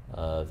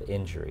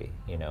injury,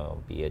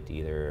 be it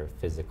either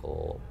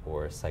physical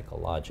or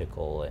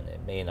psychological, and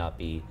it may not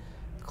be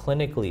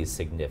clinically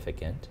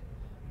significant.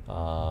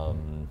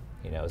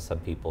 Some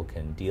people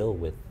can deal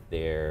with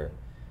their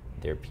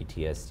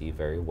PTSD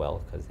very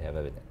well because they have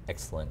an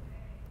excellent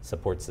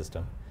support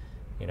system.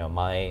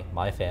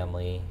 My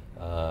family,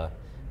 a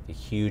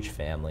huge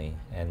family,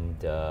 and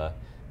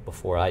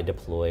before I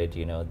deployed,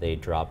 they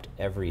dropped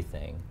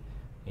everything.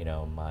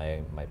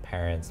 My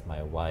parents,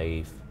 my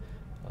wife,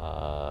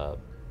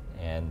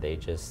 and they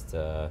just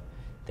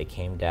they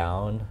came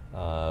down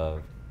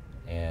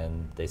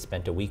and they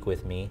spent a week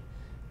with me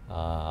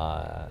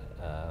at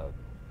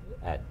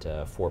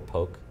Fort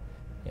Polk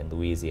in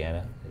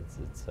Louisiana.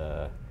 It's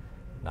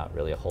not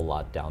really a whole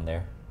lot down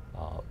there,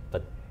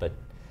 but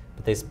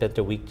they spent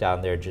a week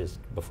down there just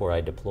before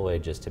I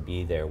deployed, just to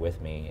be there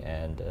with me.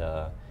 And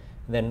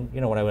then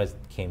when I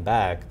came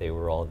back, they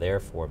were all there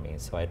for me.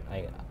 So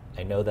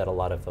I know that a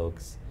lot of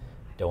folks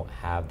don't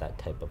have that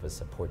type of a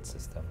support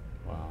system.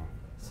 Wow.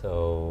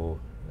 So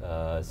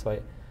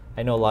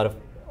I know a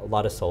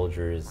lot of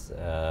soldiers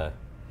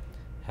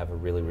have a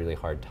really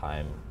hard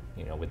time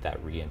with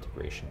that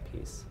reintegration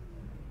piece.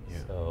 Yeah.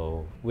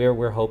 So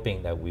we're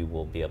hoping that we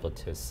will be able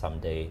to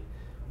someday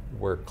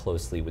work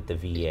closely with the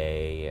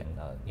VA and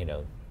you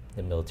know,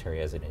 the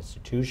military as an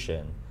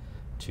institution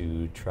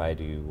to try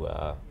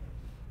to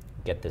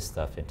get this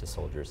stuff into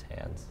soldiers'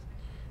 hands.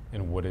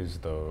 And what is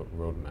the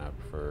roadmap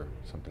for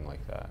something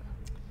like that?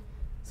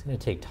 It's going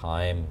to take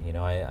time. You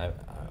know, I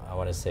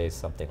want to say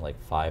something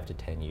like 5 to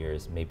 10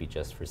 years, maybe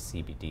just for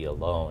CBD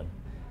alone,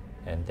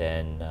 and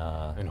then.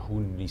 And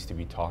who needs to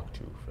be talked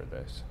to for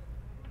this?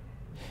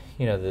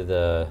 You know,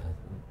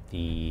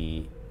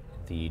 the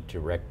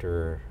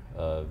director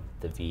of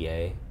the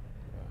VA.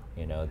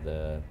 You know,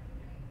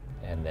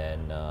 and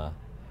then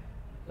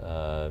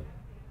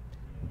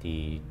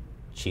the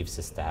chiefs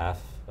of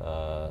staff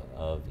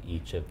of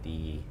each of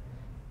the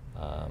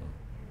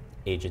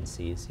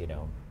agencies. You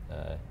know.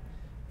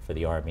 For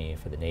the Army,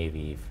 for the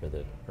Navy, for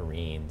the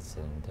Marines,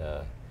 and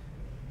the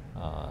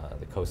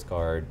Coast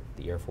Guard,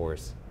 the Air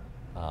Force,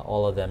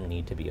 all of them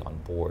need to be on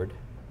board.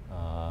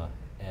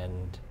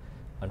 And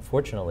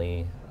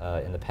unfortunately,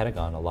 in the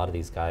Pentagon, a lot of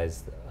these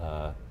guys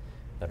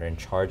that are in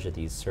charge of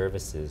these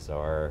services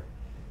are,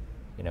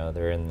 you know,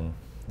 they're in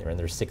their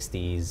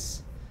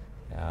 60s.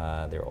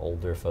 They're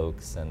older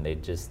folks, and they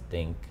just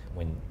think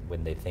when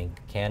they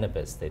think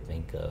cannabis, they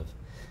think of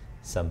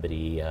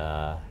somebody,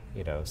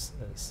 you know.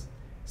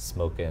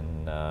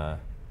 Smoking,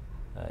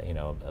 you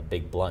know, a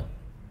big blunt.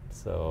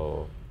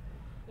 So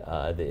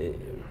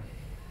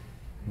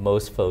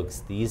most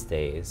folks these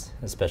days,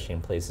 especially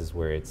in places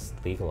where it's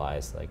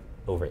legalized, like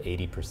over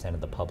 80%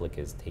 of the public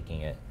is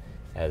taking it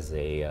as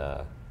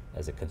a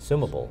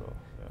consumable.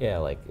 Yeah,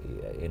 like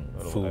in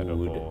food,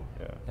 edible,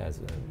 as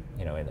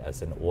you know,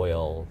 as an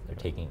oil.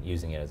 They're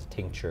using it as a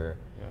tincture.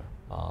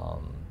 Yeah.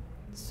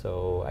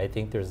 So I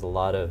think there's a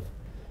lot of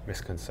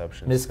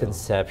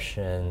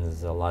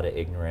misconceptions, a lot of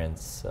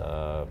ignorance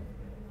about.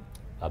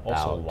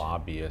 Also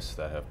lobbyists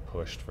that have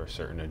pushed for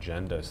certain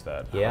agendas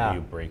that Yeah. how do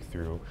you break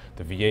through.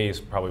 The VA is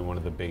probably one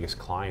of the biggest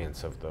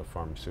clients of the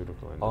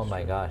pharmaceutical industry. Oh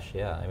my gosh,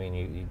 yeah. I mean,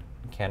 you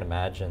can't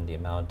imagine the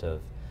amount of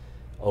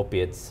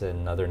opiates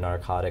and other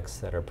narcotics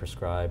that are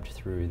prescribed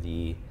through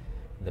the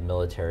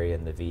military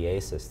and the VA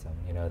system.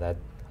 You know, that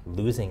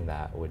losing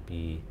that would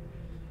be,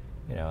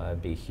 you know,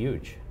 it'd be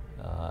huge.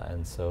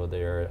 And so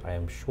there, I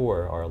am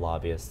sure, are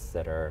lobbyists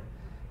that are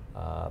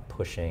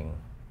pushing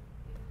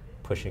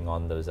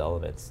on those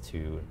elements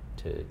to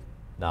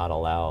not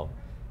allow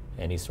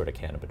any sort of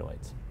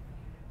cannabinoids.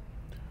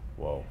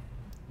 Whoa,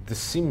 this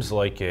seems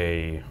like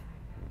a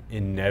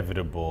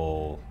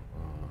inevitable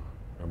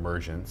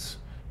emergence,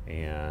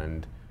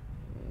 and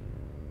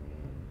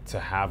to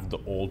have the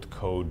old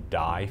code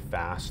die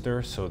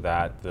faster so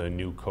that the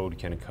new code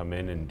can come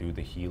in and do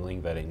the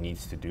healing that it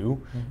needs to do,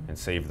 and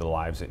save the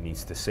lives it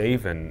needs to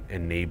save, and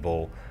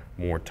enable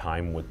more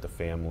time with the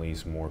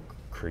families, more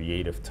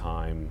creative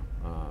time,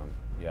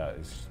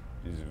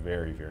 is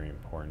very, very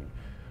important.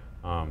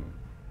 I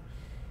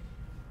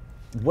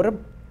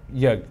won't.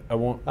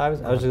 I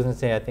was just going to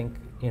say, I think,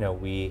 you know,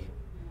 we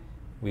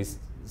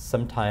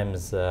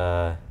sometimes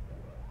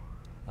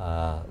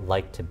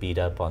like to beat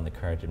up on the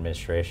current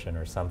administration,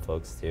 or some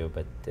folks do,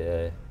 but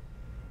the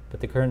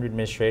current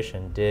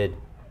administration did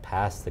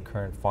pass the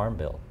current farm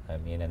bill. I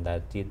mean, and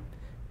that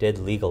did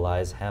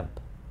legalize hemp.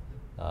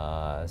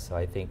 So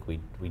I think we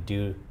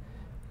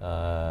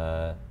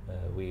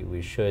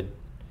should.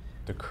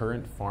 The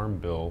current farm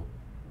bill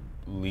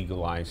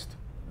legalized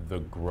the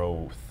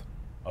growth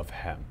of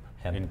hemp.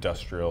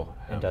 Industrial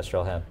hemp.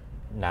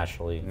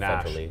 Nationally,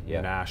 federally.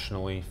 Yeah.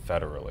 Nationally,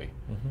 federally.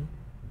 Mm-hmm.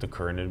 The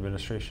current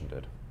administration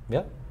did.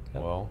 Yeah.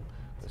 Well,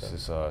 this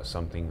is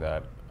something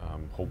that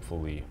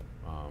hopefully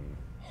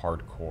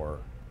hardcore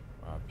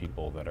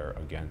people that are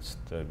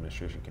against the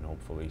administration can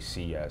hopefully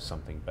see as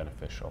something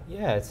beneficial.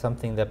 Yeah, it's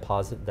something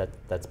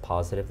that's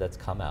positive that's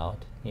come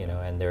out, you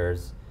know, and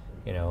there's,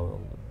 you know,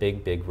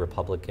 big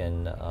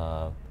Republican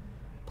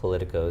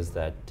politicos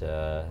that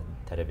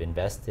have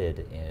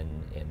invested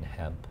in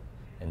hemp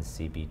and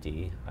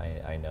CBD.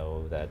 I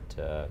know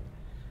that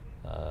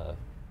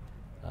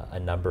a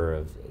number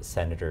of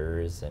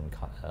senators and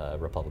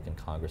Republican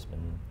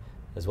congressmen,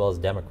 as well as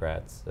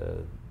Democrats,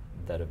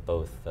 that have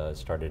both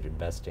started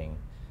investing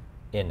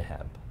in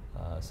hemp.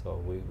 So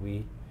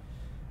we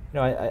you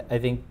know, I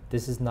think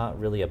this is not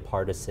really a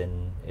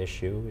partisan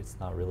issue. It's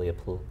not really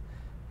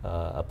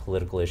a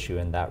political issue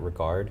in that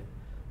regard.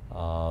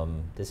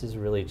 This is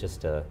really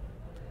just a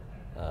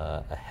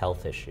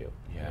health issue.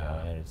 Yeah. You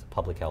know, and it's a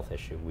public health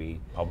issue.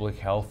 Public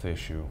health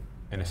issue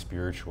and a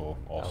spiritual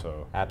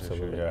also.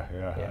 Absolutely. Issue.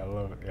 Yeah, I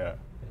love it. Yeah.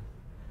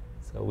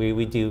 So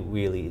we do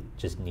really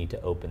just need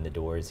to open the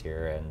doors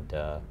here and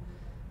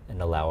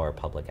allow our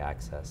public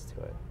access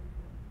to it.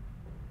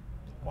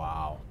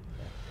 Wow.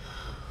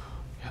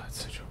 Yeah,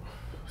 that's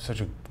such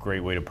a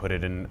great way to put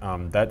it.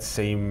 And that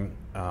same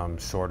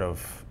sort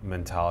of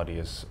mentality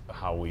is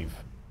how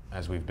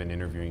as we've been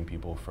interviewing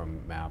people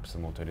from MAPS, the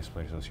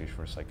Multidisciplinary Association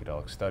for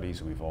Psychedelic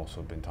Studies, we've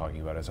also been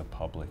talking about as a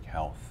public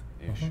health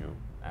issue,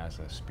 as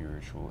a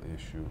spiritual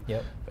issue.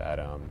 Yep.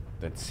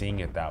 That seeing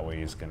it that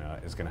way is gonna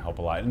help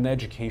a lot, and the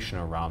education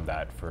around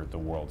that for the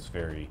world's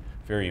very,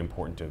 very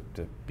important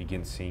to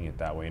begin seeing it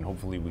that way, and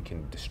hopefully we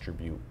can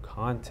distribute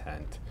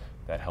content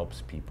that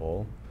helps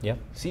people Yep.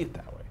 see it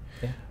that way.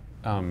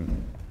 Yeah.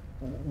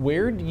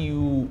 Where do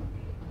you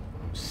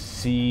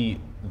see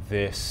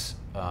this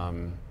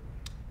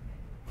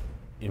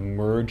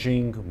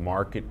emerging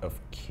market of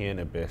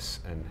cannabis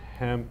and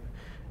hemp,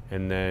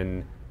 and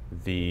then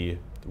the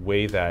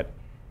way that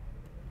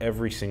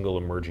every single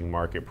emerging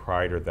market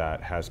prior to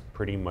that has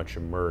pretty much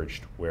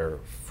emerged, where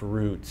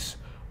fruits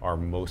are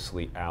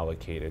mostly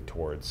allocated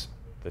towards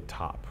the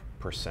top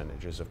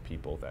percentages of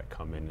people that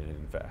come in and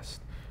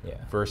invest? Yeah.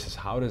 Versus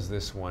how does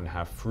this one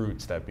have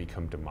fruits that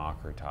become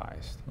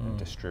democratized and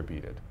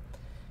distributed?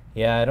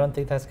 Yeah, I don't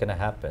think that's going to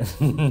happen.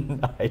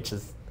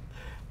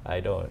 I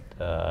don't.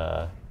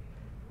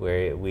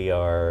 We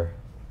are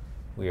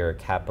a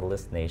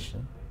capitalist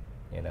nation,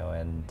 you know,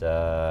 and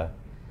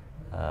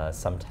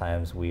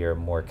sometimes we are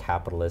more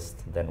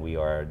capitalist than we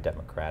are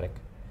democratic,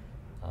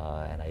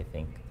 and I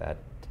think that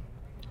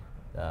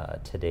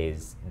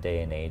today's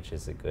day and age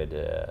is a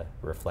good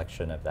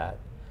reflection of that.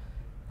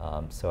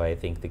 So I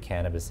think the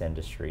cannabis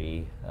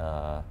industry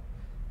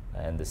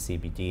and the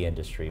CBD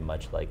industry,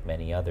 much like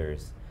many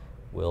others,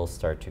 will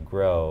start to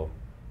grow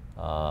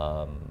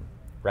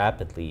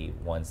rapidly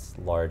once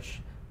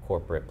large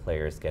corporate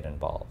players get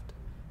involved.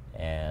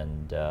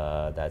 And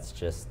that's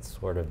just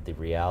sort of the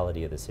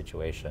reality of the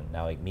situation.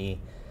 Now, like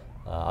me,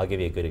 I'll give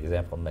you a good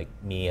example. Like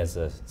me as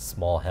a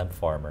small hemp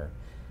farmer,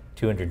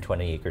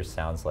 220 acres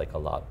sounds like a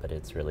lot, but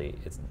it's really,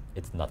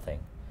 it's nothing.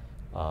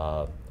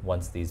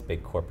 Once these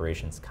big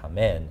corporations come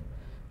in,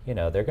 you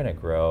know, they're going to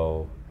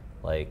grow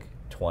like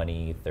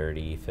 20,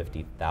 30,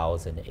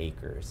 50,000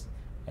 acres,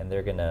 and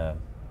they're going to,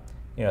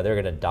 you know, they're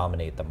going to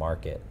dominate the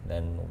market.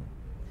 Then,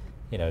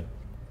 you know,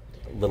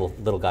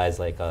 little guys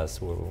like us,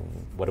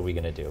 what are we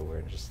going to do?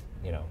 We're just,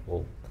 you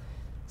know,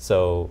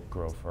 so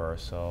Grow for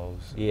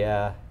ourselves.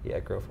 Yeah,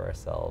 grow for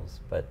ourselves.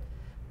 But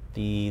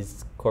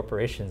these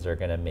corporations are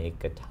going to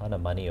make a ton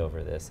of money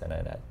over this, and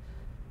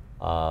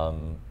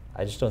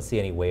I just don't see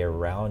any way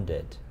around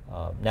it.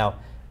 Now,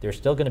 they're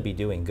still going to be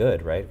doing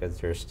good, right? Because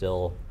they're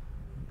still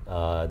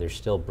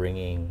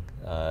bringing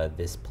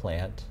this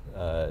plant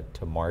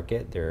to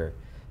market. They're,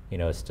 you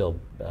know, still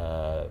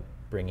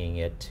bringing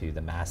it to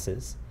the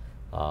masses.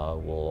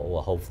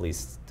 We'll hopefully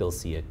still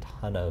see a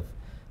ton of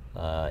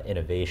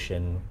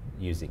innovation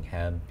using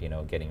hemp. You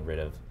know, getting rid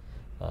of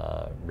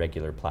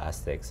regular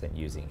plastics and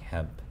using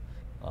hemp,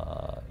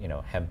 you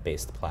know,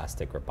 hemp-based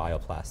plastic or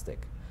bioplastic.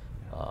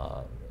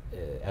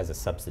 As a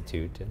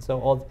substitute, and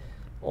so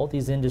all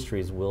these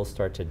industries will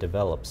start to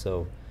develop.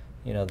 So,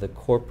 you know, the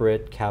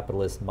corporate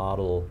capitalist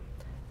model,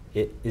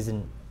 it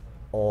isn't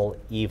all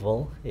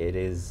evil. It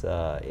is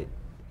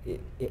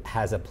it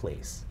has a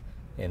place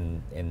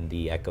in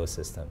the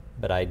ecosystem.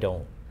 But I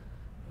don't,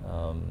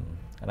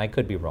 and I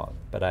could be wrong,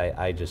 but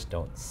I just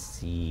don't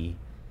see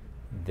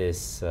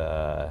this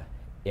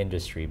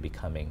industry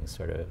becoming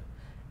sort of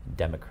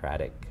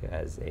democratic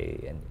as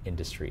an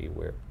industry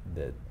where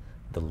the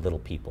little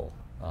people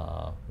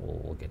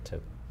will get to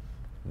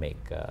make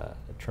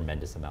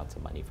tremendous amounts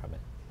of money from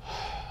it.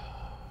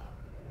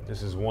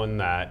 This is one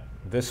that,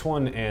 this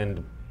one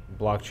and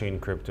blockchain,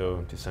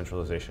 crypto,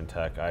 decentralization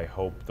tech, I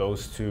hope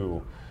those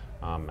two,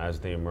 as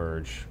they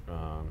emerge,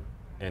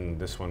 and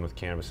this one with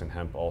cannabis and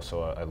hemp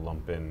also, I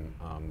lump in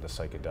the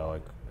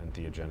psychedelic and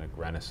theogenic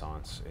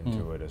renaissance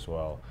into it as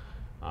well.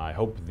 I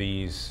hope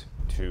these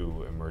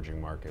two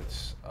emerging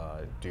markets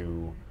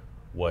do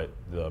what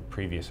the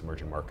previous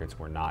emerging markets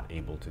were not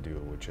able to do,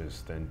 which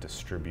is then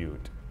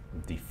distribute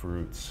the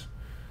fruits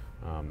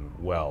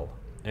well.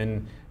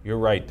 And you're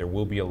right, there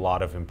will be a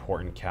lot of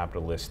important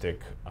capitalistic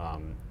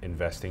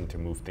investing to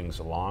move things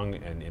along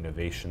and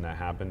innovation that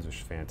happens, which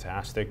is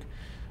fantastic.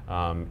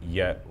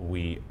 Yet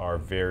we are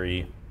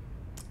very,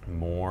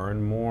 more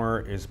and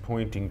more is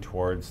pointing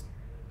towards,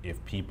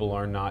 if people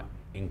are not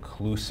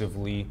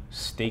inclusively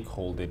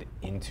stakeholded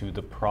into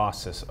the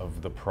process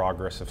of the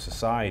progress of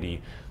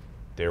society,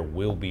 there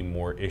will be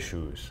more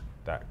issues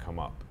that come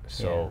up.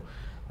 So,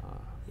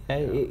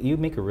 you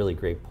make a really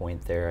great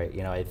point there.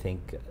 You know, I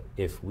think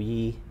if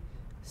we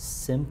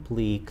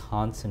simply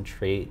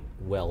concentrate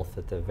wealth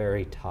at the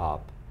very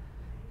top,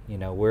 you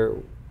know,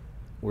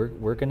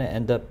 we're going to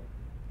end up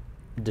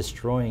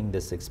destroying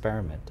this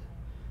experiment.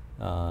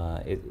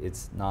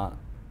 It's not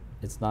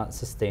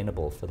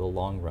sustainable for the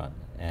long run,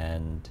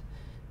 and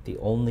the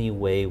only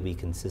way we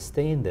can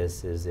sustain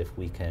this is if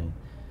we can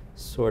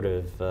sort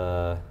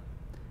of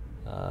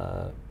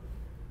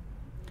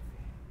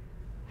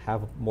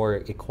have more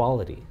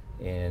equality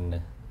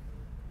in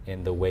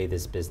the way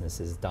this business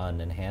is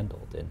done and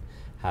handled, and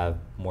have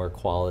more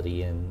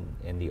quality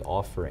in the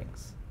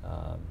offerings.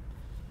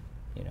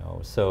 You know,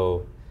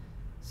 so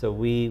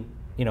we,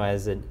 you know,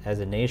 as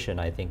a nation,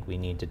 I think we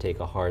need to take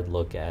a hard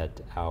look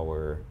at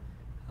our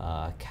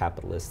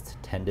capitalist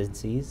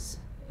tendencies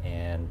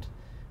and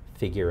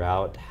figure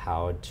out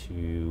how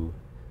to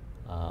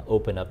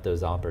open up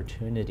those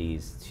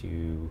opportunities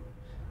to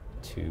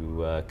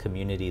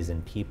communities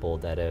and people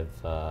that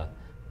have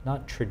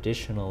not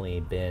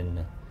traditionally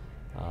been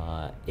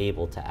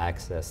able to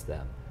access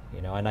them.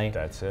 You know, and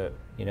That's it.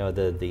 you know,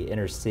 the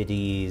inner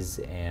cities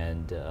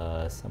and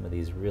some of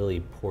these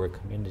really poor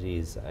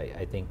communities,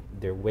 I think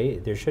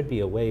there should be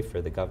a way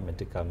for the government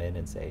to come in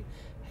and say,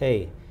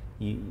 hey,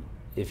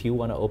 if you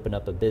want to open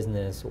up a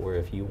business, or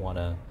if you want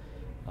to,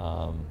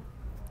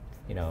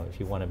 you know, if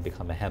you want to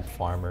become a hemp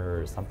farmer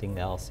or something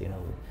else, you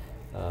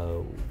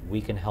know, we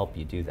can help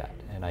you do that.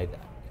 And I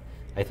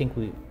think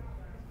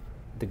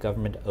the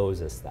government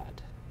owes us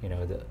that, you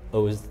know,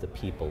 owes the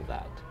people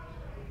that.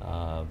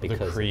 Because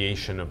the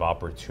creation of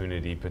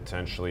opportunity,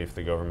 potentially, if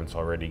the government's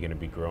already going to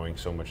be growing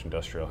so much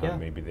industrial hemp, Yeah.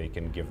 maybe they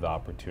can give the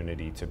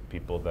opportunity to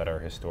people that are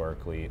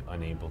historically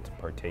unable to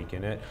partake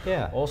in it.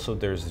 Yeah. Also,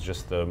 there's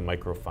just the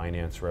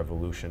microfinance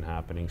revolution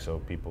happening, so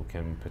people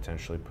can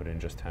potentially put in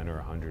just 10 or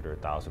 100 or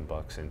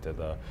 $1,000 into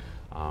the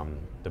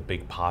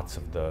big pots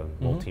of the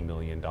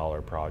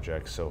multi-million-dollar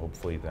projects. So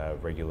hopefully the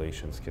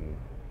regulations can,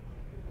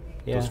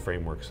 Yeah. those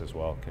frameworks as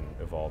well, can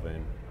evolve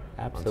in.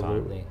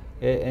 Absolutely,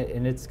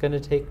 and it's going to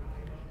take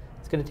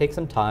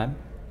some time,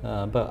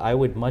 but I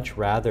would much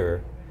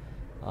rather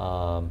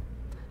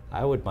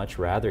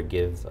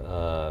give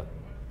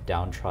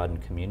downtrodden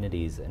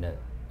communities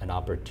an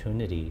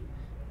opportunity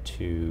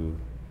to,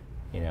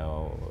 you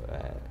know,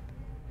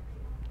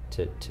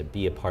 to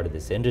be a part of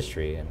this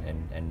industry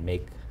and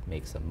make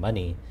some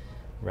money,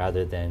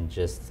 rather than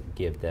just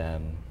give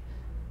them,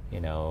 you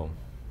know,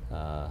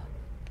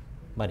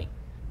 money,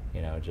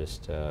 you know,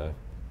 just.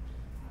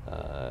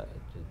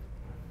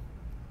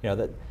 You know,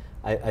 that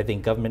I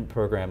think government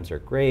programs are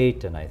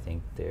great, and I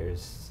think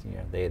there's, you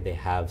know, they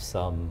have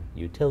some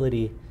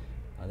utility.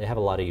 They have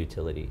a lot of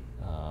utility.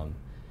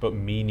 But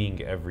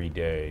meaning every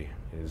day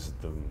is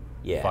the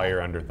Yeah.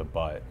 fire under the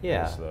butt.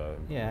 Yeah, is the,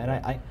 yeah, and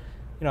I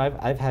you know,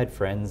 I've had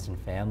friends and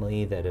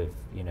family that have,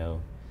 you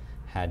know,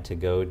 had to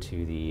go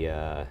to the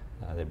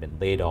they've been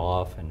laid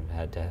off and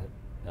had to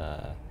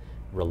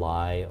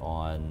rely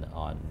on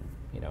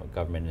you know,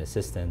 government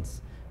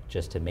assistance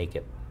just to make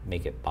it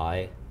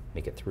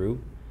through,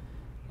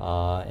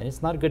 and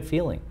it's not a good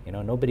feeling. You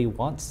know, nobody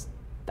wants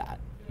that.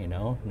 You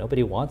know,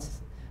 nobody's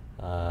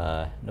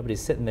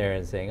sitting there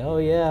and saying, oh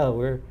yeah,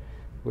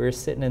 we're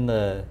sitting in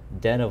the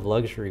den of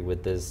luxury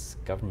with this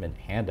government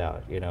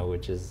handout, you know,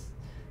 which is,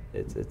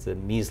 it's a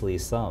measly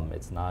sum.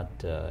 It's not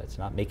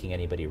making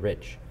anybody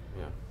rich.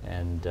 Yeah.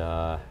 And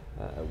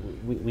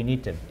we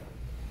need to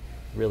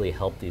really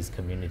help these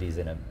communities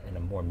in a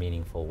more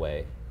meaningful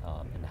way,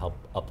 and help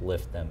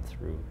uplift them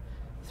through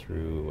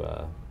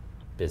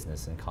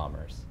business and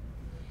commerce.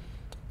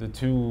 The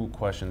two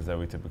questions that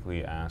we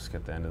typically ask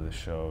at the end of the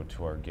show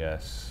to our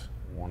guests,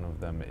 one of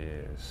them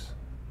is,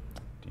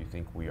 do you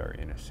think we are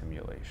in a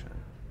simulation?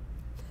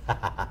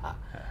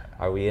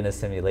 Are we in a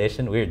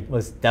simulation? We're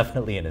most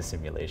definitely in a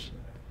simulation.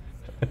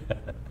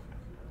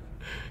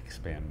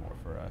 Expand more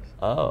for us.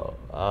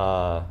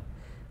 Oh,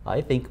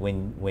 I think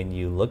when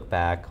you look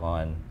back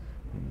on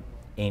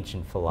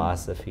ancient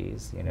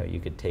philosophies, you know, you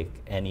could take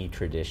any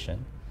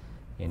tradition,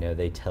 you know,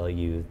 they tell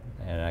you,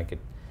 and I could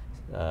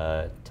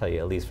tell you,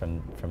 at least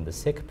from the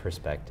Sikh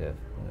perspective,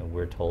 you know,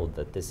 we're told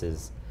that this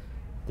is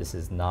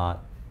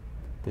not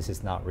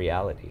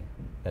reality,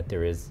 that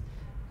there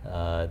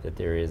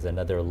is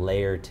another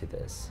layer to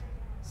this,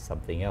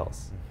 something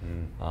else.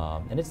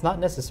 And it's not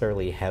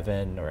necessarily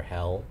heaven or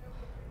hell.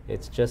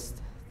 It's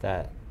just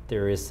that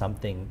there's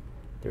something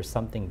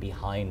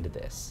behind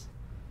this.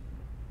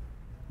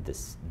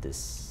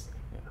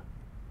 Yeah.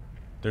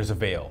 There's a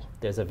veil.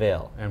 There's a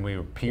veil. And we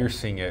were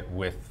piercing it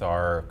with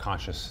our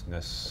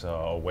consciousness,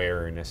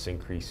 awareness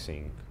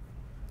increasing.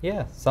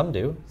 Yeah, some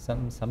do.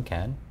 Some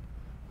can.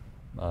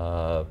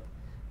 But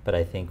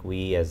I think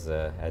we, as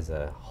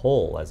a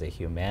whole, as a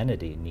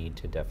humanity, need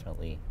to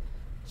definitely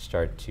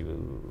start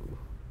to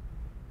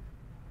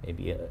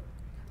maybe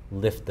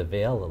lift the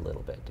veil a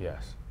little bit.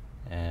 Yes.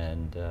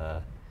 And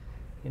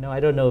you know,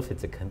 I don't know if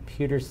it's a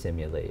computer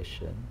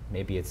simulation.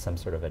 Maybe it's some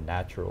sort of a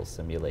natural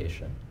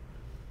simulation.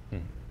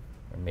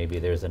 Or maybe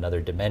there's another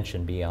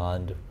dimension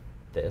beyond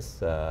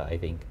this. I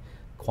think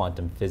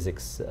quantum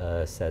physics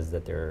says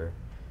that there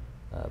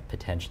are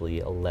potentially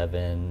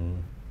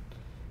 11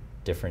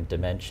 different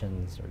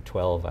dimensions, or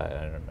 12.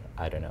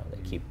 I don't know.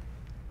 They keep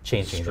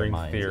changing their String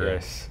minds.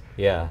 theorists.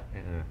 Yeah.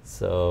 Yeah.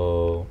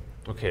 So.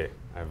 Okay,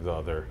 I have the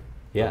other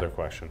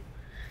question.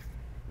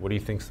 What do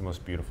you think is the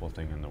most beautiful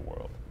thing in the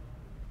world?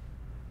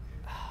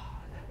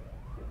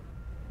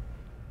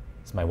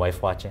 Is my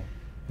wife watching?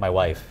 My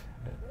wife.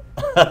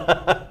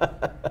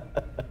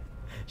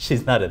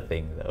 She's not a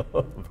thing,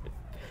 though.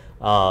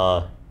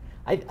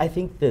 I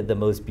think that the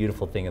most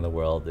beautiful thing in the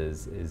world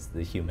is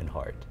the human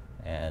heart,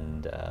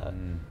 and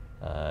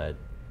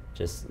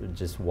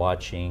just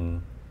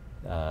watching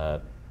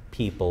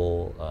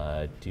people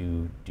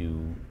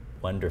do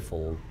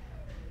wonderful,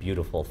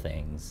 beautiful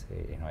things.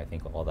 You know, I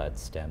think all that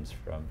stems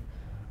from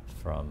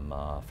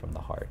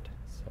the heart.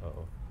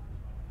 So.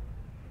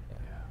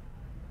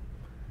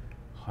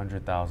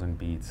 100,000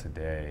 beats a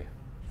day.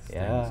 This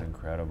Yeah. thing's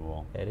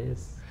incredible. It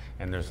is.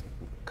 And there's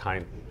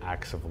kind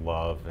acts of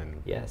love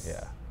and Yes.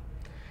 yeah.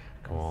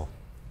 Kamal,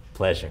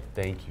 Pleasure.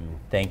 thank you.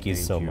 Thank you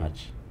so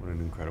much. What an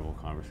incredible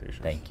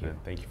conversation. Thank you.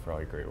 And thank you for all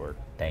your great work.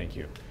 Thank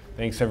you.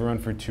 Thanks everyone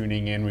for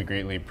tuning in. We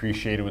greatly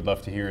appreciate it. We'd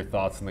love to hear your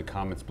thoughts in the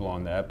comments below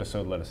on the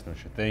episode. Let us know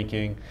what you're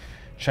thinking.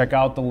 Check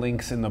out the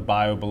links in the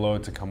bio below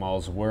to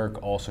Kamal's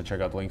work. Also check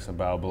out the links in the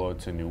bio below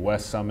to New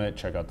West Summit.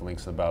 Check out the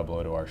links in the bio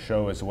below to our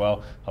show as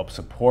well. Help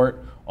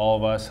support all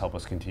of us. Help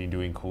us continue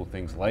doing cool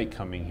things like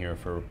coming here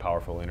for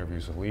powerful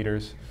interviews with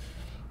leaders.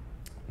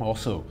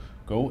 Also,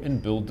 go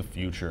and build the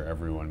future,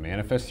 everyone.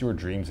 Manifest your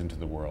dreams into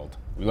the world.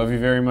 We love you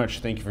very much.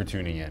 Thank you for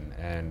tuning in,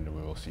 and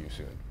we will see you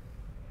soon.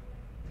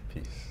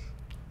 Peace.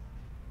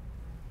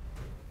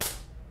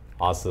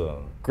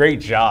 Awesome. Great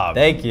job.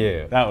 Thank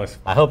you. That was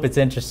I hope it's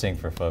interesting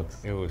for folks.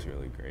 It was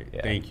really great.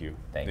 Yeah. Thank you.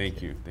 Thank you.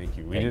 Thank you. Thank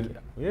you. We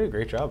did a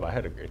great job. I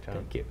had a great time.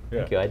 Thank you. Yeah.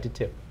 Thank you. I did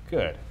too.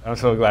 Good. I'm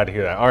so glad to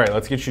hear that. All right,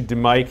 let's get you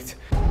demiked.